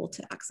in and be able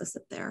to access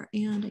it there.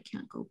 And I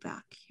can't go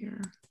back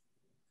here.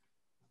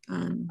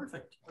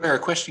 Perfect. Our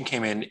question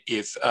came in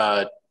if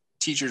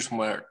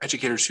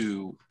educators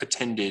who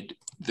attended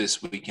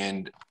this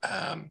weekend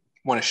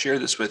want to share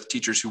this with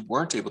teachers who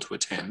weren't able to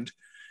attend.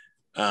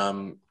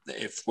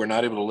 If we're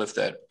not able to lift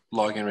that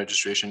login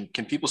registration,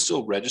 can people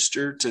still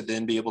register to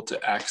then be able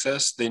to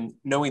access, then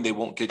knowing they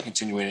won't get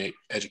continuing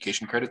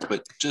education credits,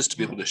 but just to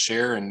be able to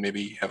share and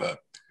maybe have a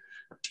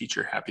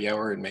teacher happy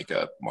hour and make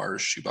a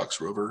Mars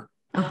Shoebox Rover?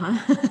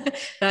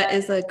 That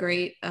is a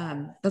great,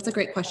 that's a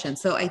great question.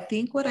 So I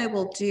think what I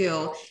will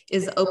do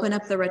is open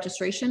up the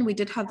registration. We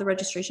did have the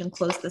registration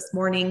closed this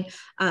morning,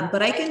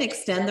 but I can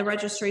extend the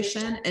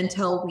registration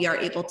until we are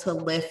able to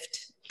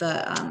lift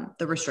the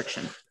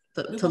restriction,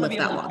 to lift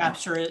that log.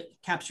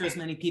 Capture as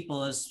many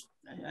people as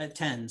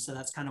attend. So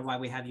that's kind of why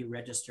we have you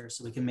register,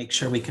 so we can make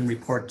sure we can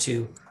report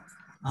to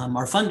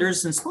our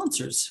funders and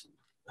sponsors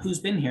who's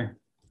been here.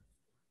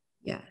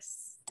 Yes.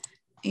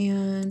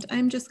 And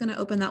I'm just going to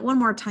open that one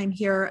more time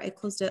here. I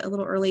closed it a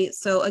little early.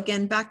 So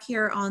again, back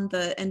here on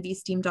the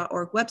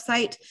nvsteam.org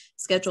website,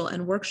 schedule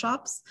and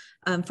workshops,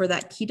 for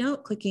that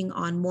keynote, clicking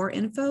on more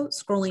info,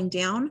 scrolling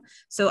down.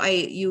 So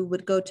you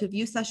would go to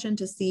view session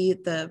to see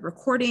the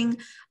recording,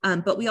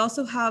 but we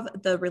also have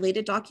the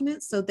related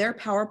documents. So their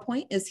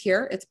PowerPoint is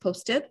here, it's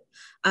posted.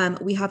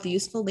 We have the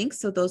useful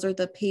links. So those are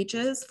the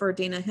pages for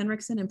Dana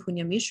Henriksen and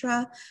Punya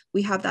Mishra.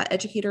 We have that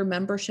educator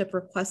membership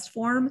request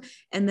form.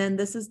 And then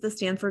this is the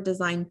Stanford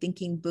Design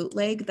Thinking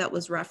bootleg that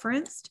was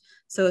referenced.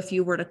 So if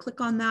you were to click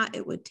on that,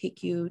 it would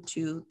take you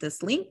to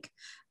this link.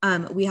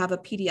 We have a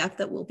PDF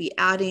that we'll be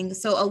adding.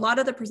 So a lot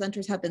of the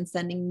presenters have been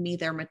sending me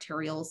their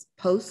materials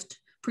post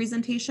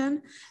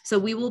presentation. So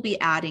we will be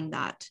adding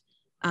that,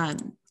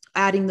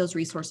 adding those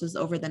resources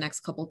over the next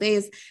couple of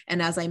days. And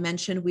as I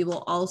mentioned, we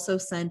will also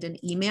send an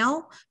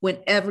email when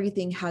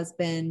everything has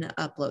been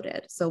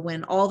uploaded. So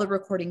when all the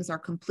recordings are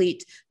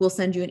complete, we'll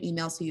send you an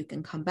email so you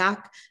can come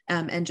back.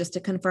 And just to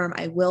confirm,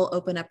 I will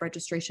open up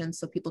registration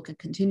so people can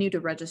continue to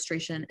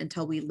registration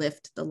until we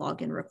lift the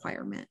login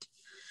requirement.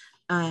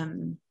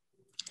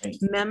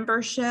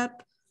 Membership,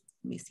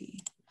 let me see.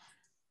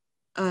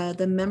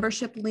 The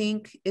membership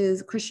link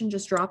is, Christian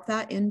just dropped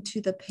that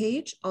into the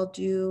page.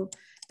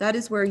 That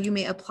is where you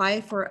may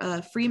apply for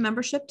a free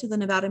membership to the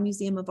Nevada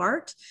Museum of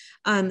Art.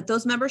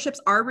 Those memberships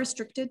are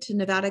restricted to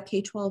Nevada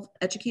K-12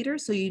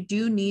 educators, so you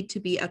do need to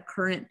be a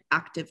current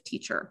active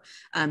teacher.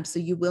 So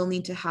you will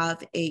need to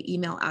have an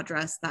email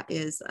address that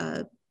is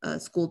a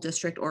school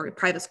district or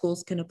private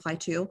schools can apply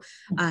to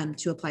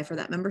apply for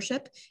that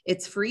membership.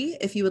 It's free.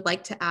 If you would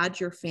like to add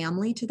your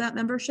family to that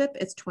membership,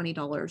 it's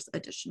 $20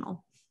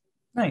 additional.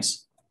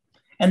 Nice.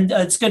 And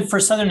it's good for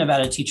Southern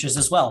Nevada teachers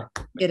as well.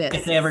 It is.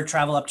 If they ever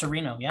travel up to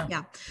Reno, yeah.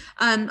 Yeah.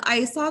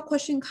 I saw a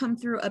question come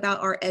through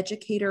about our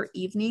educator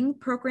evening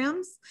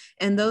programs,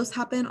 and those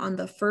happen on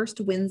the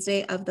first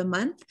Wednesday of the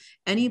month.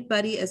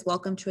 Anybody is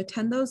welcome to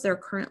attend those. They're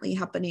currently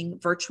happening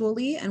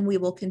virtually, and we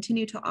will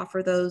continue to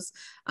offer those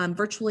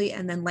virtually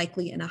and then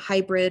likely in a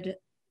hybrid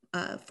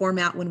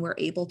format when we're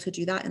able to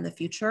do that in the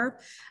future.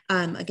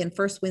 Again,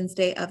 first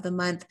Wednesday of the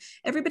month,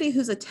 everybody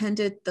who's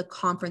attended the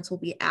conference will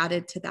be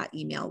added to that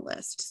email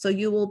list. So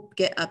you will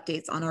get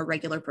updates on our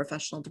regular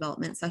professional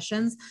development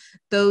sessions.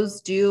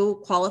 Those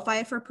do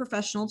qualify for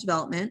professional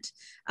development,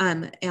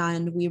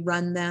 and we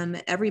run them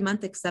every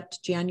month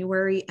except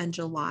January and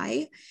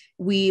July.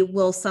 We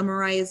will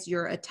summarize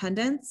your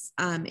attendance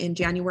in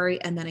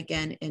January and then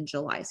again in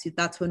July. So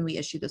that's when we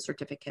issue the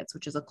certificates,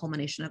 which is a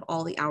culmination of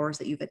all the hours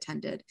that you've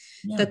attended.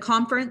 Yeah. The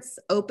conference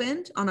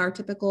opened on our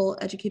typical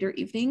educator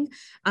evening,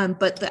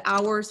 but the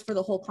hours for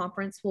the whole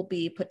conference will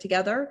be put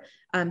together.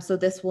 So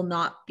this will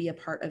not be a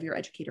part of your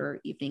educator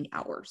evening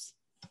hours.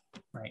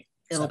 Right.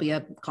 It'll be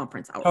a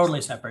conference hours.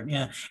 Totally separate,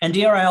 yeah. And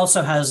DRI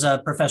also has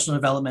professional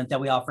development that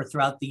we offer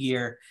throughout the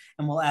year,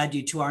 and we'll add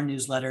you to our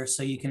newsletter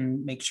so you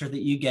can make sure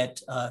that you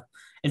get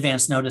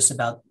advance notice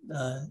about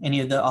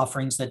any of the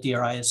offerings that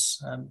DRI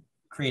is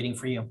creating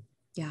for you.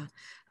 Yeah.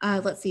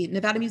 Let's see.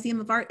 Nevada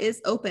Museum of Art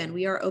is open.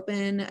 We are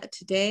open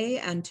today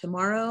and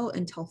tomorrow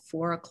until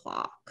 4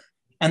 o'clock.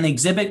 And the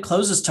exhibit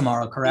closes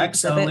tomorrow, correct?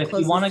 So if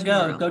you want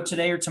to go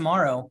today or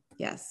tomorrow.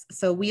 Yes.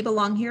 So We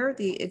Belong Here,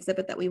 the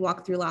exhibit that we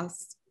walked through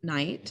last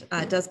night,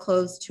 does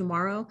close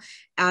tomorrow,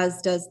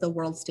 as does the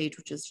World Stage,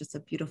 which is just a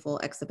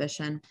beautiful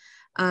exhibition.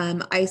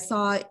 I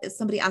saw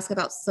somebody ask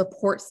about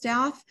support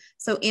staff.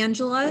 So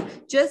Angela,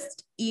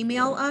 just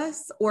email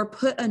us or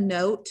put a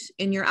note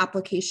in your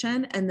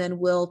application and then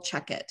we'll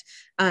check it.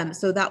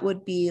 So that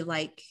would be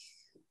like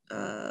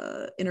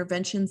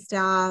intervention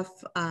staff,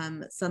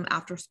 some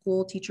after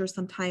school teachers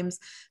sometimes.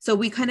 So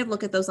we kind of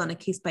look at those on a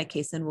case by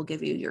case and we'll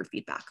give you your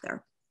feedback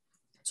there.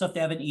 So if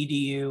they have an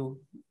EDU,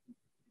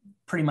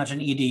 pretty much an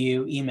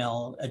EDU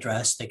email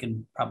address, they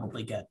can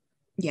probably get.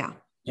 Yeah.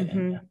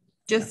 Mm-hmm.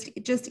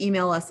 Just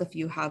email us if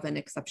you have an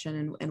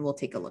exception and we'll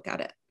take a look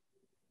at it.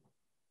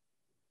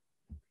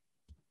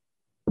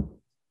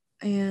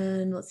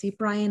 And let's see,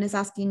 Brian is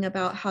asking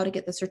about how to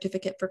get the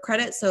certificate for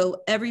credit.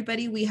 So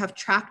everybody, we have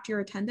tracked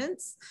your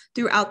attendance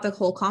throughout the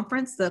whole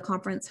conference. The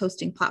conference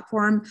hosting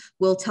platform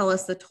will tell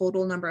us the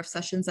total number of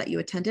sessions that you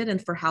attended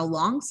and for how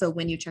long. So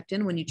when you checked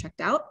in, when you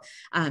checked out.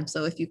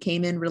 So if you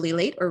came in really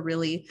late or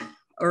really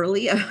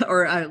early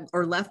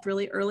or left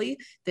really early,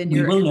 then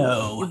we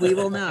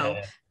will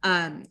know.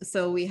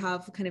 So we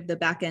have kind of the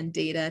back end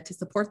data to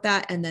support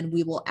that, and then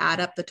we will add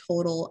up the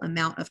total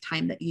amount of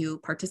time that you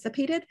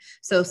participated.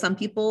 So some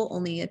people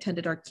only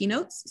attended our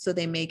keynotes, so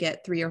they may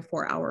get 3 or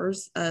 4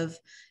 hours of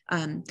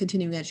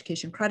continuing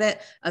education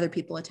credit. Other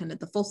people attended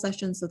the full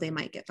session, so they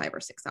might get 5 or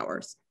 6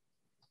 hours.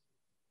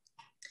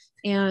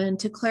 And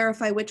to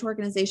clarify which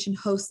organization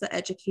hosts the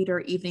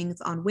educator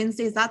evenings on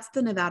Wednesdays, that's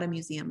the Nevada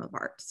Museum of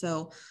Art.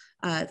 So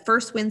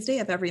first Wednesday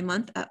of every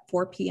month at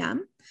 4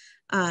 p.m.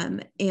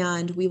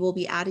 And we will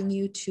be adding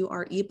you to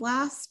our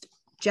eBlast.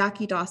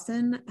 Jackie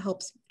Dawson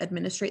helps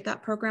administrate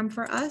that program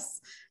for us,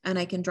 and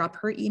I can drop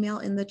her email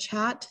in the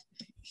chat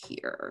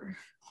here.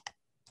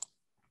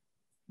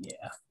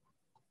 Yeah.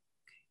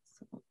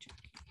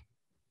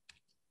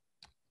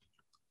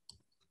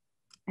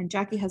 And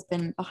Jackie has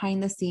been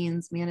behind the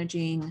scenes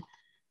managing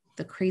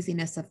the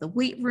craziness of the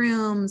weight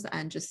rooms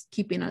and just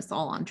keeping us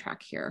all on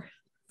track here.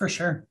 For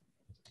sure.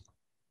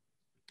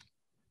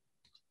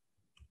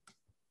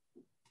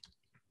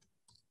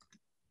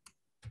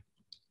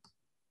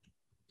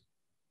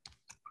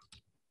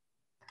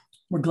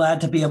 We're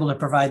glad to be able to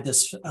provide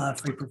this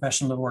free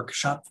professional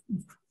workshop,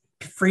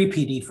 free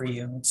PD for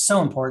you. It's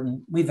so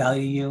important. We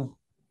value you.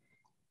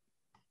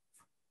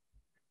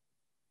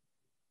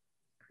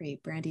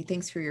 Great, Brandy.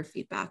 Thanks for your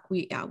feedback.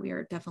 We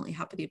are definitely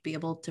happy to be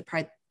able to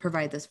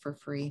provide this for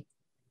free.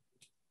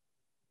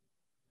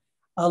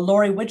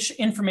 Lori, which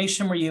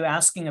information were you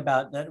asking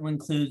about that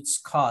includes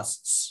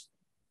costs?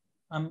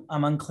 I'm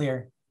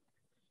unclear.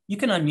 You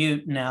can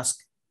unmute and ask.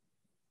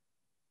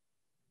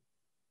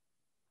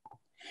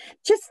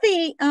 Just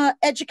the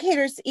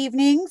educators'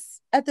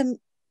 evenings at the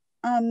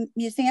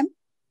museum.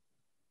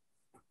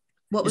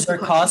 What was there a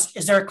cost?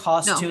 Is there a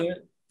cost to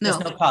it? There's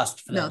no cost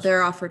for no,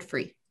 they're offered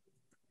free.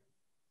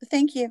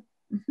 Thank you.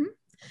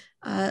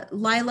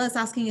 Lila is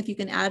asking if you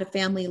can add a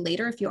family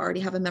later if you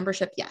already have a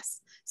membership. Yes.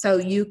 So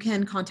you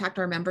can contact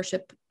our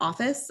membership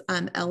office.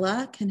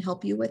 Ella can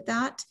help you with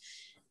that.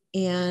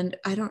 And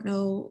I don't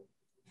know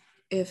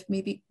if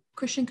maybe,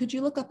 Christian, could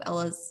you look up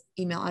Ella's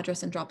email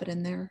address and drop it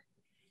in there?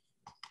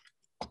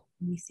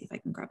 Let me see if I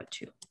can grab it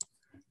too.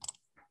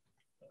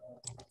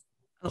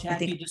 Oh,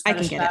 Jackie just got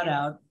a shout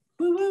out.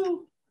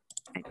 Woo-hoo.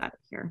 I got it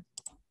here.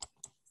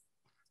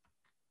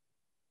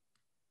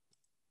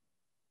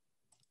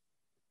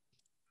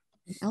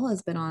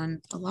 Ella's been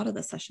on a lot of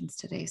the sessions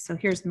today. So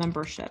here's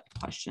membership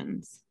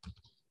questions.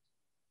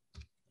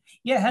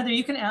 Yeah, Heather,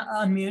 you can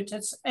unmute.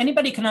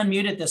 Anybody can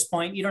unmute at this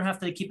point. You don't have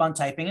to keep on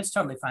typing. It's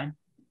totally fine.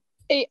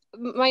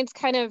 Mine's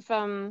kind of,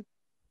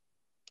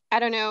 I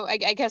don't know, I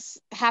guess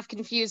half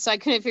confused, so I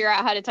couldn't figure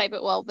out how to type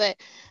it well. But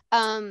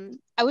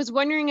I was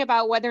wondering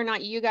about whether or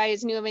not you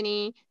guys knew of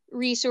any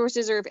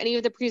resources or if any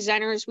of the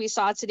presenters we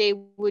saw today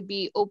would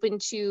be open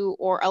to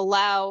or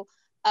allow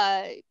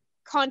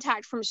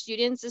contact from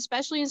students,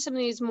 especially in some of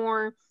these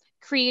more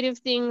creative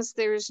things.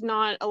 There's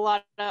not a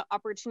lot of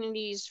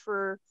opportunities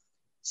for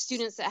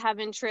students that have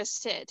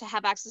interest to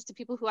have access to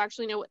people who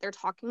actually know what they're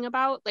talking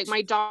about. Like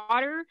my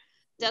daughter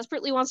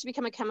desperately wants to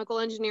become a chemical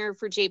engineer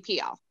for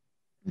JPL.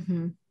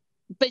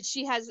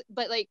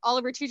 But like all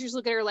of her teachers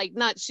look at her like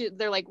nuts.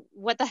 They're like,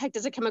 what the heck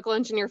does a chemical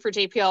engineer for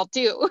JPL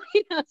do?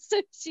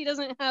 So she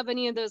doesn't have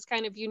any of those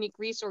kind of unique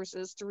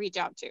resources to reach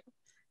out to.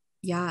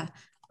 Yeah.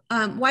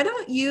 Why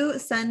don't you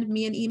send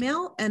me an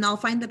email and I'll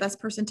find the best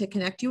person to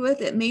connect you with.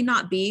 It may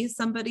not be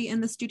somebody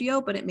in the studio,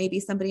 but it may be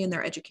somebody in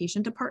their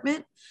education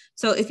department.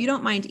 So if you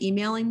don't mind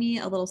emailing me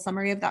a little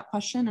summary of that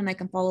question, and I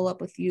can follow up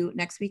with you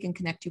next week and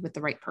connect you with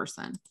the right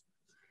person.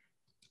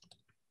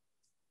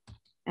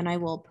 And I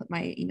will put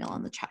my email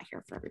on the chat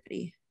here for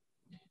everybody.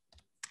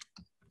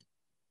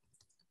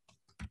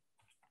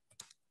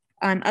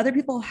 Other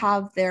people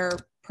have their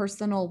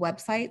personal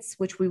websites,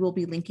 which we will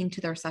be linking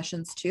to their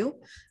sessions too.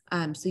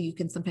 So you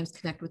can sometimes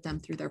connect with them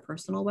through their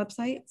personal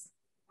websites.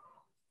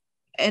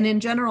 And in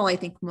general, I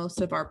think most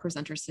of our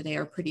presenters today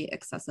are pretty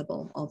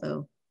accessible,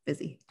 although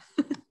busy.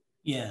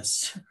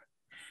 Yes.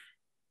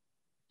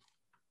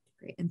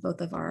 Great, and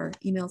both of our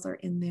emails are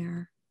in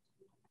there.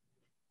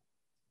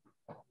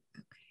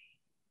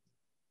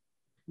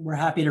 We're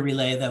happy to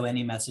relay, though,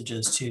 any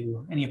messages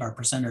to any of our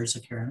presenters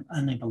if you're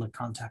unable to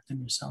contact them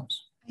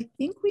yourselves. I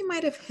think we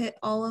might have hit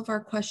all of our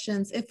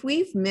questions. If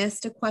we've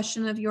missed a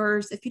question of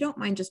yours, if you don't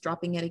mind just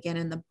dropping it again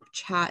in the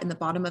chat, in the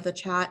bottom of the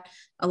chat.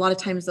 A lot of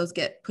times those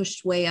get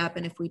pushed way up,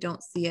 and if we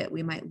don't see it,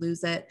 we might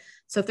lose it.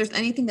 So if there's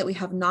anything that we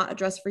have not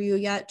addressed for you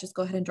yet, just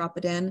go ahead and drop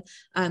it in.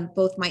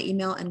 Both my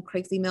email and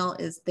Craig's email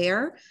is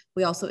there.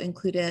 We also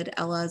included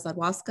Ella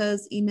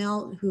Zadwaska's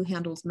email, who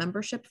handles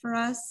membership for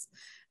us.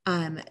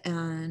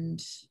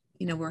 And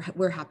you know,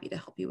 we're happy to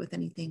help you with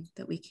anything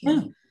that we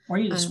can. Yeah. Or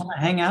you just want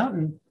to hang out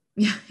and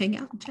yeah, hang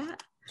out and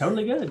chat.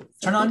 Totally good.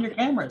 Turn on your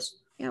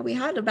cameras. Yeah, we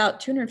had about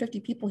 250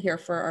 people here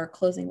for our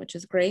closing, which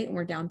is great. And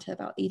we're down to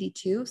about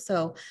 82.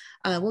 So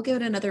we'll give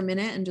it another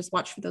minute and just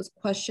watch for those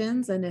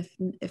questions. And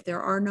if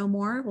there are no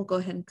more, we'll go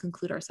ahead and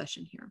conclude our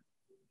session here.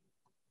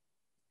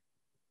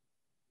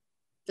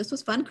 This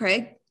was fun,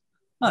 Craig.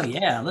 Oh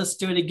yeah, let's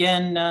do it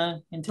again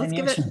in 10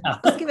 years from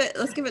now. Let's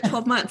give it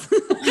 12 months.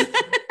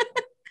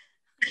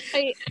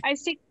 I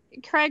see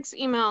Craig's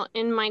email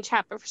in my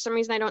chat, but for some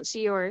reason I don't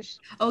see yours.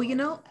 Oh, you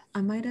know,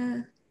 I might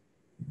have.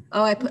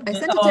 Oh, I sent it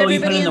to you everybody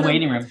put it in the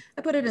waiting room.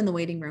 I put it in the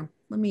waiting room.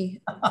 Let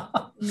me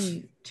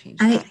change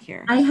that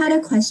here. I had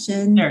a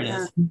question. There it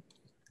is.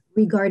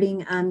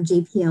 Regarding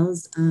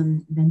JPL's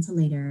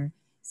ventilator.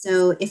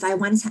 So if I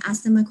wanted to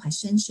ask them a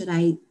question, should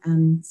I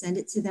send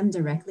it to them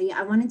directly?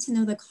 I wanted to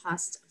know the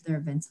cost of their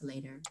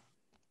ventilator.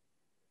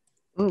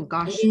 Oh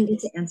gosh. I didn't get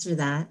to answer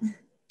that.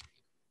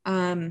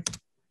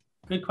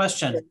 Good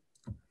question.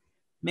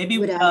 Maybe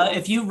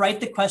if you write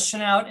the question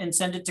out and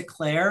send it to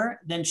Claire,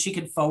 then she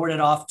can forward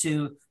it off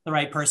to the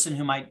right person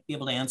who might be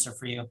able to answer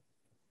for you.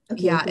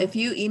 Okay, yeah, if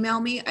you email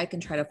me, I can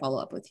try to follow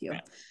up with you.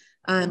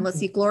 Let's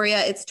see,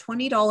 Gloria, it's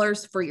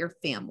 $20 for your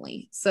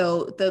family.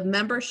 So the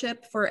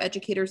membership for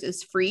educators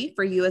is free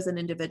for you as an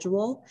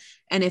individual.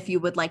 And if you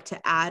would like to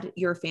add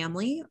your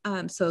family,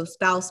 so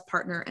spouse,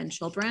 partner, and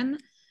children,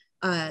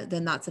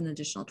 then that's an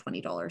additional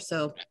 $20.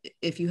 So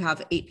if you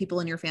have 8 people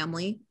in your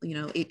family,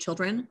 8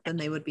 children, then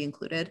they would be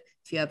included.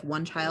 If you have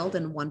 1 child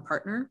and 1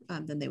 partner,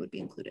 then they would be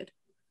included.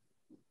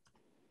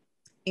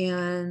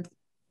 And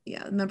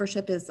yeah,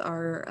 membership is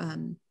our,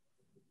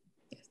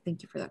 yes,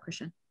 thank you for that,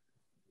 Christian.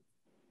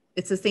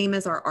 It's the same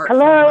as our art.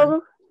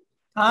 Hello.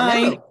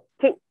 Hi.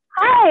 Hello.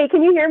 Hi,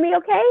 can you hear me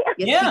okay?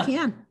 Yes, yeah. we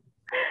can.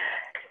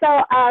 So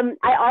I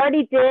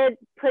already did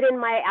put in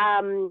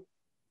my,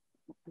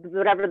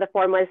 whatever the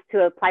form was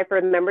to apply for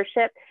a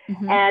membership.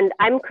 Mm-hmm. And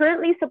I'm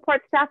currently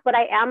support staff, but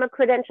I am a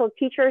credentialed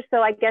teacher.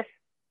 So I guess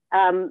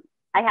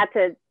I had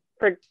to,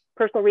 for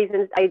personal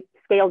reasons, I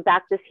scaled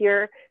back this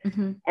year.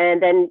 Mm-hmm.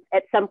 And then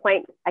at some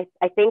point, I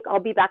think I'll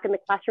be back in the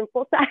classroom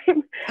full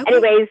time. Okay.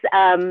 Anyways,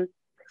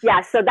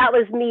 yeah, so that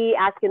was me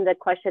asking the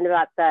question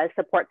about the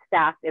support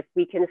staff, if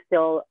we can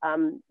still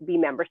be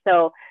members.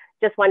 So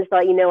just wanted to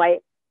let you know, I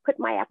put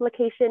my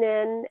application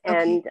in,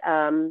 and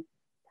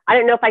I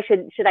don't know if I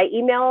should I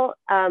email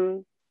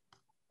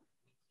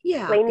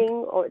explaining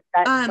or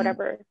that,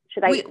 whatever,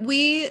 should I?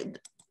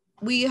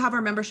 We have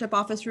our membership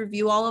office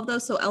review all of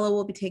those. So Ella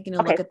will be taking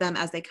a look at them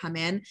as they come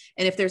in.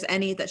 And if there's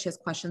any that she has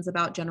questions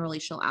about, generally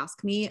she'll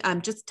ask me.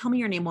 Just tell me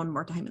your name one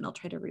more time and I'll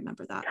try to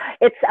remember that.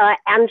 It's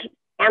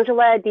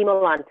Angela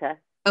DiMolanta.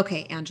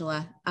 Okay,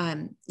 Angela.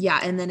 Yeah,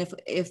 and then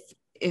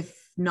if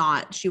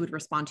not, she would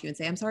respond to you and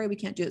say, I'm sorry, we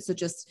can't do it. So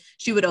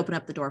she would open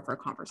up the door for a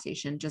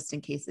conversation just in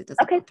case it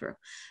doesn't go through.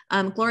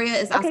 Gloria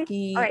is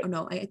asking, oh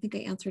no, I think I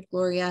answered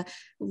Gloria.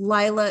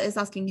 Lila is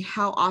asking,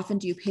 how often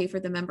do you pay for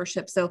the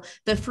membership? So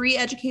the free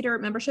educator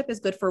membership is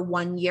good for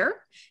 1 year.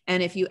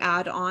 And if you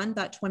add on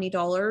that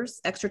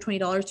extra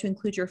 $20 to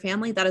include your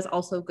family, that is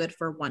also good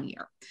for 1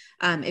 year.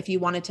 If you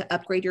wanted to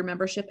upgrade your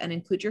membership and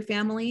include your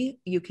family,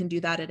 you can do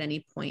that at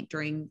any point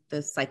during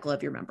the cycle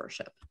of your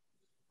membership.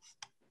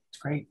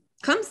 That's great.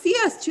 Come see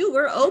us too.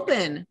 We're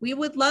open. We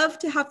would love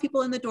to have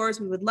people in the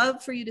doors. We would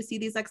love for you to see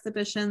these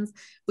exhibitions.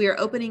 We are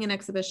opening an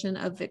exhibition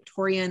of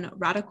Victorian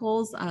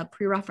radicals,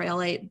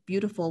 pre-Raphaelite,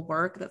 beautiful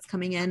work that's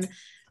coming in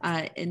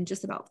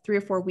just about 3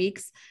 or 4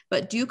 weeks.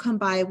 But do come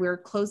by. We're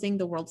closing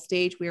the world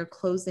stage. We are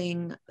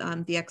closing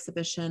the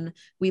exhibition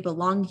We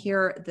Belong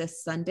Here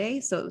this Sunday.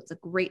 So it's a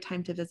great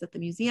time to visit the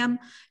museum.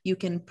 You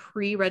can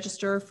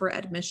pre-register for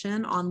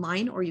admission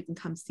online, or you can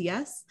come see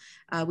us.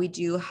 We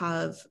do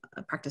have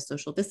practice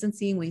social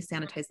distancing. We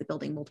sanitize the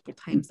building multiple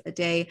times a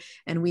day,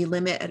 and we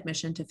limit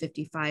admission to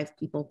 55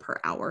 people per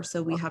hour.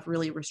 So we have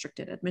really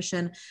restricted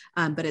admission,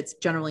 but it's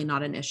generally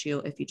not an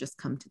issue if you just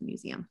come to the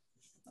museum.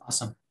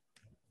 Awesome.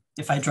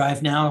 If I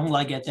drive now, will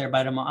I get there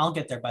by tomorrow? I'll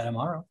get there by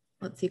tomorrow.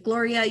 Let's see,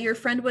 Gloria, your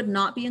friend would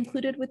not be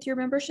included with your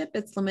membership.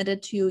 It's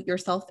limited to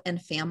yourself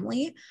and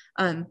family,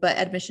 but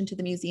admission to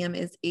the museum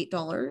is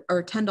 $8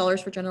 or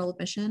 $10 for general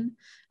admission.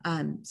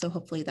 So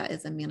hopefully that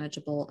is a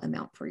manageable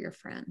amount for your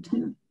friend.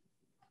 Mm-hmm.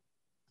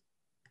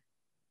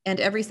 And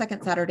every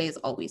second Saturday is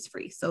always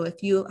free. So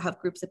if you have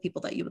groups of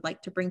people that you would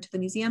like to bring to the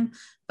museum,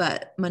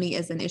 but money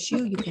is an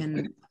issue, you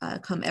can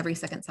come every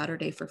second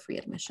Saturday for free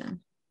admission.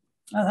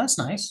 Oh, that's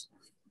nice.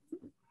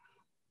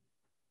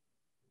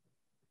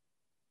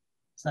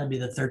 So that'd be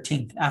the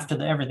 13th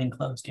after everything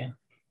closed, yeah.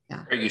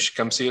 Yeah. You should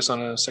come see us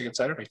on a second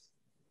Saturday.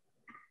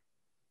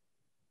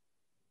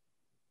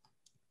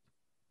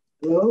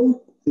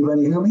 Hello,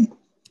 anybody hear me?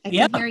 I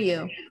can hear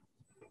you.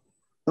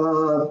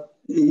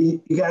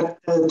 You got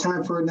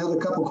time for another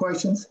couple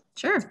questions?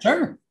 Sure.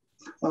 Sure.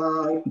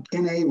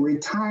 Can a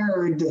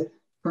retired,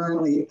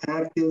 currently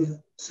active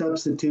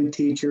substitute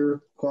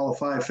teacher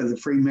qualify for the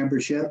free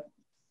membership?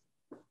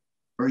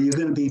 Or are you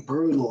going to be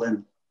brutal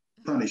and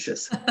punish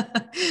us?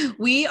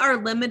 We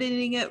are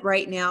limiting it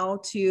right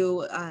now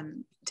to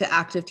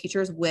active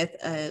teachers with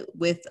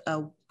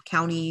a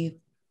county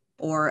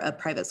or a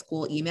private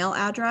school email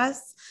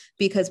address,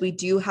 because we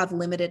do have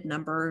limited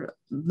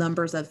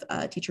numbers of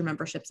teacher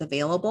memberships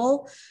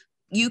available.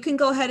 You can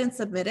go ahead and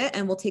submit it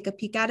and we'll take a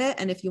peek at it.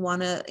 And if you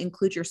want to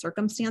include your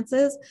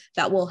circumstances,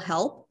 that will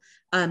help.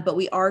 But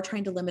we are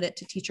trying to limit it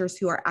to teachers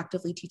who are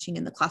actively teaching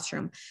in the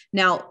classroom.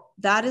 Now,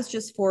 that is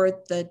just for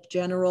the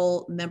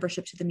general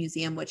membership to the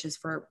museum, which is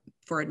for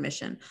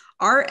admission.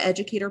 Our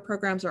educator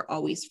programs are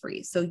always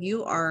free. So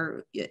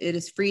it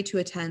is free to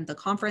attend the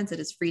conference. It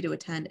is free to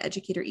attend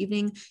educator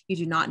evening. You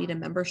do not need a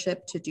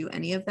membership to do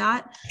any of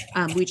that.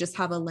 We just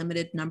have a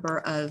limited number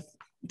of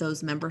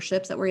those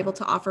memberships that we're able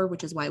to offer,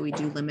 which is why we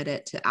do limit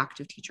it to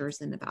active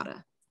teachers in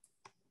Nevada.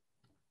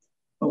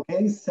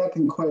 Okay,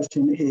 second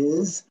question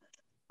is,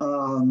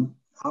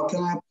 how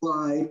can I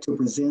apply to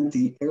present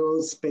the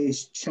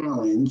Aerospace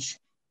Challenge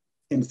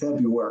in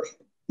February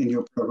in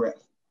your program?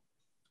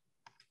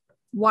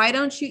 Why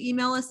don't you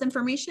email us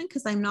information?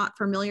 Because I'm not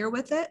familiar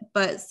with it,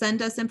 but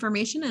send us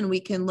information and we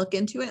can look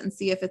into it and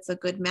see if it's a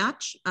good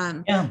match.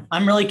 Yeah,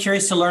 I'm really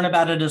curious to learn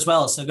about it as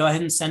well. So go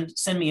ahead and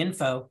send me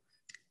info.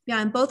 Yeah,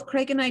 and both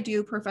Craig and I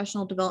do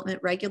professional development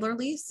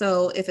regularly.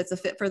 So if it's a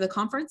fit for the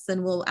conference,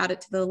 then we'll add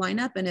it to the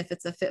lineup. And if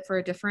it's a fit for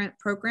a different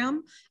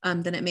program,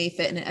 then it may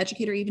fit in an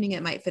educator evening.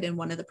 It might fit in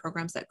one of the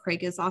programs that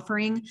Craig is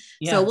offering.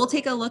 Yeah. So we'll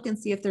take a look and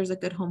see if there's a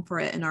good home for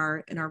it in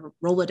our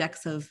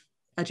Rolodex of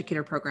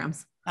educator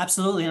programs.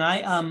 Absolutely. And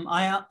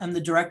I am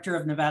the director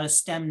of Nevada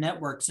STEM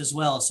Networks as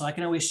well. So I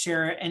can always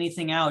share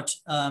anything out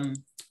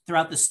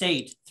throughout the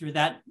state through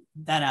that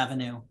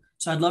avenue.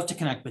 So I'd love to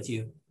connect with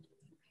you.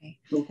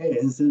 Okay,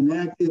 as an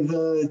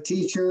active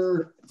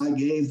teacher, I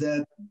gave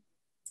that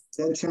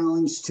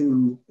challenge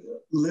to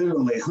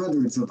literally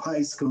hundreds of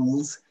high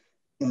schools,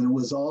 and it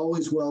was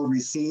always well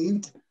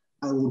received.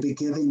 I will be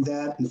giving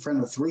that in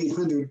front of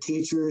 300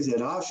 teachers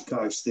at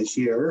Oshkosh this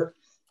year.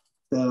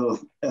 So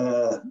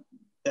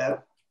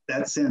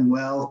that's in,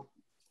 well,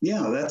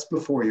 yeah, that's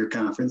before your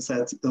conference.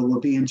 That will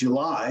be in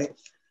July.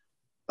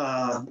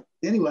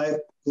 Anyway, I'd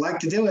like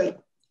to do it.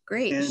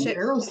 Great. And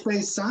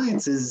aerospace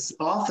science is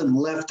often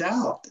left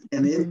out,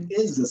 and it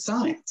is a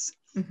science.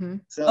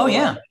 So, oh,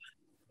 yeah,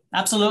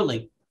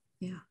 absolutely.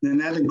 Yeah. And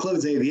that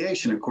includes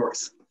aviation, of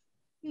course.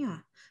 Yeah.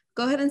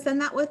 Go ahead and send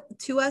that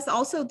to us.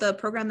 Also, the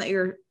program that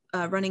you're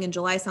running in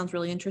July sounds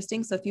really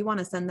interesting. So if you want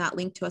to send that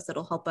link to us,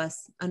 it'll help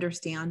us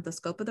understand the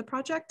scope of the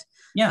project.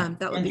 Yeah,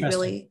 that would be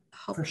really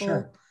helpful. For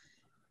sure.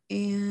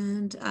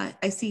 And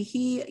I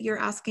see you're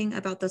asking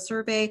about the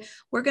survey.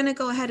 We're going to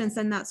go ahead and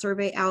send that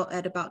survey out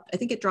at about, I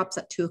think it drops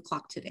at 2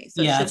 o'clock today.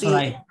 So yeah, that's what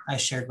I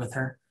shared with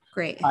her.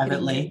 Great.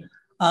 Privately.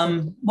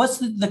 What's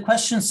the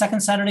question?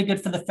 Second Saturday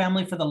good for the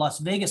family for the Las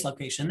Vegas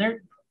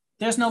location?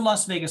 There's no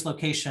Las Vegas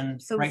location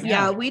right now.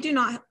 Yeah, we do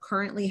not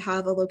currently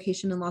have a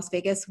location in Las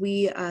Vegas.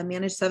 We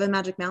manage 7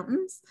 Magic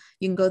Mountains.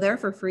 You can go there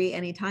for free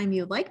anytime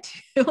you'd like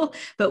to,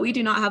 but we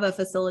do not have a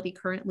facility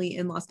currently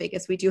in Las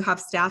Vegas. We do have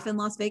staff in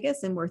Las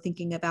Vegas, and we're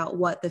thinking about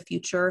what the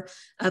future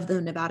of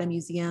the Nevada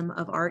Museum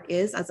of Art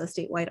is as a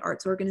statewide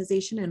arts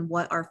organization and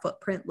what our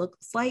footprint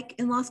looks like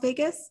in Las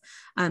Vegas.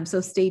 So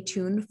stay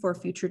tuned for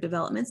future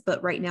developments,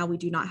 but right now we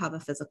do not have a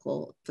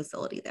physical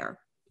facility there.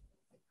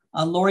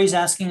 Lori's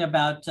asking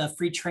about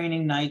free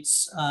training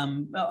nights.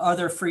 Are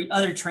there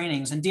other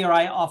trainings? And DRI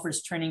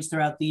offers trainings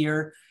throughout the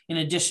year in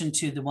addition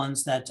to the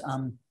ones that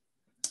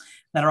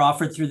are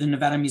offered through the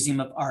Nevada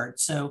Museum of Art.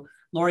 So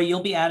Lori,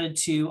 you'll be added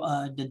to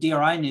the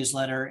DRI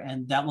newsletter,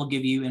 and that will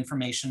give you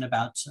information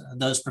about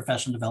those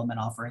professional development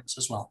offerings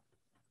as well.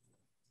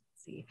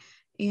 Let's see.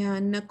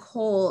 And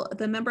Nicole,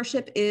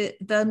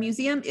 the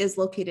museum is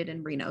located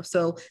in Reno.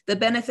 So the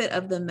benefit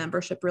of the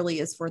membership really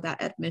is for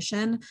that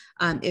admission.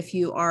 If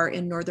you are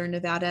in Northern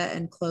Nevada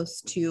and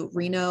close to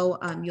Reno,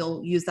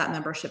 you'll use that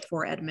membership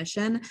for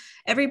admission.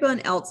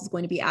 Everyone else is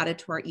going to be added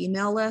to our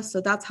email list.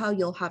 So that's how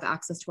you'll have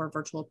access to our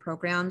virtual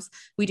programs.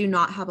 We do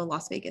not have a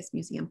Las Vegas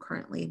museum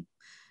currently.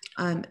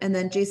 And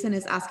then Jason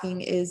is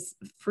asking, is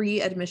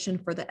free admission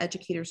for the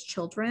educators'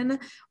 children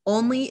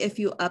only if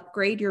you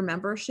upgrade your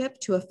membership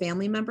to a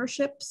family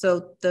membership?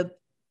 So the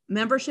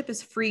membership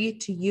is free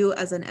to you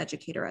as an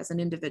educator, as an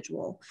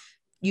individual.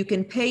 You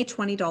can pay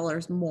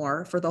 $20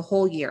 more for the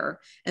whole year,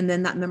 and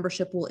then that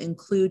membership will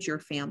include your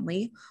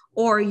family,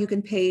 or you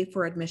can pay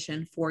for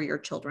admission for your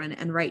children.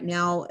 And right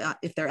now,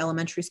 if they're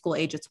elementary school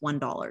age, it's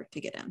 $1 to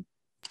get in.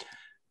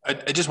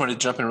 I just wanted to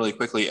jump in really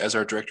quickly. As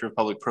our Director of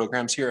Public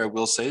Programs here, I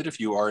will say that if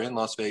you are in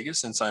Las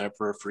Vegas and sign up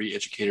for a free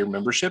educator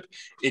membership,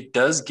 it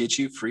does get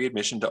you free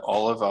admission to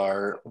all of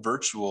our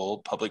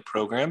virtual public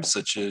programs,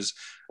 such as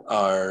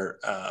our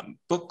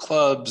book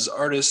clubs,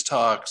 artist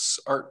talks,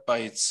 art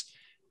bites.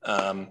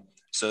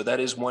 So that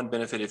is one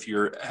benefit if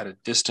you're at a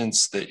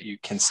distance that you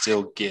can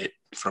still get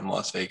from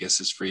Las Vegas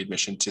is free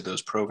admission to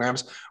those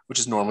programs, which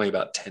is normally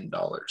about $10.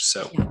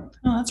 So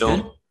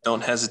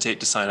don't hesitate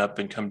to sign up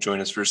and come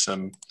join us for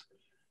some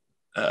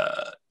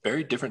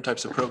very different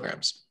types of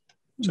programs.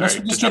 Sorry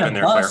to jump in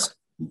there, Claire.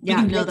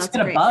 Yeah, no, that's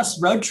great. A bus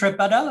road trip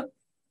it up.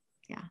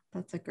 Yeah,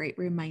 that's a great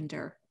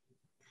reminder.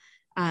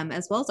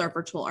 As well as our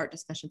virtual art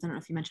discussions. I don't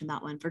know if you mentioned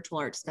that one. Virtual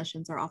art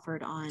discussions are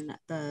offered on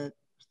the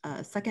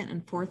second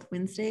and fourth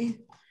Wednesday.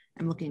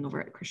 I'm looking over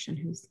at Christian,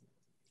 who's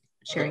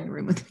sharing the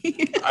room with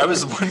me. I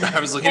was looking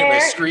at my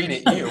screen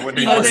at you. What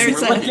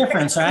there's a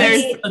difference,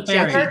 right?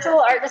 Virtual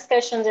art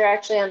discussions are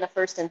actually on the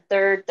first and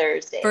third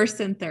Thursday. First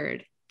and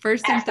third.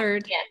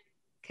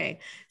 Okay,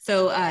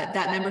 so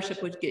that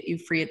membership would get you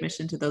free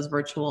admission to those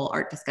virtual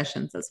art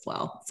discussions as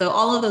well. So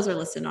all of those are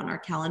listed on our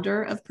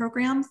calendar of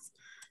programs.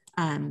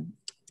 And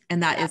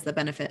that is the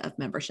benefit of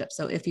membership.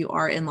 So if you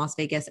are in Las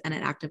Vegas and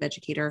an active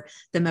educator,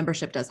 the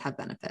membership does have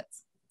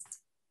benefits.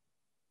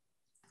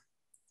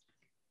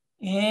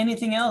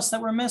 Anything else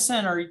that we're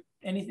missing, or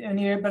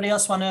anybody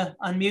else want to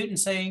unmute and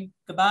say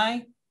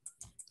goodbye?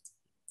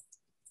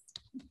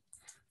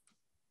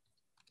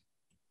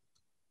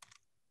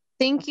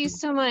 Thank you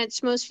so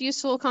much. Most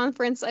useful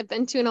conference I've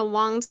been to in a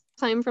long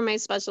time for my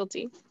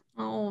specialty.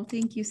 Oh,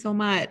 thank you so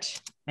much.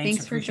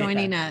 Thanks for appreciate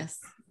joining that. us.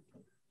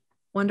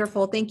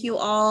 Wonderful. Thank you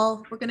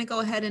all. We're going to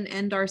go ahead and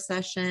end our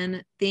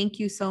session. Thank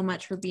you so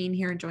much for being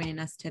here and joining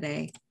us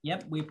today.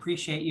 Yep, we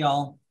appreciate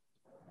y'all.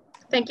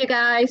 Thank you,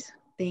 guys.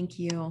 Thank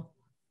you.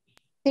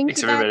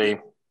 Thanks, everybody.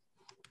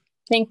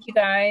 Thank you,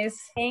 guys.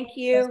 Thank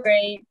you.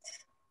 Great.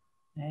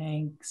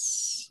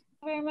 Thanks.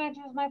 Very much. It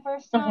was my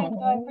first time,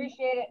 so I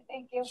appreciate it.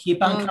 Thank you.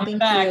 Keep on coming thank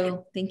back.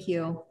 you. Thank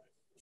you.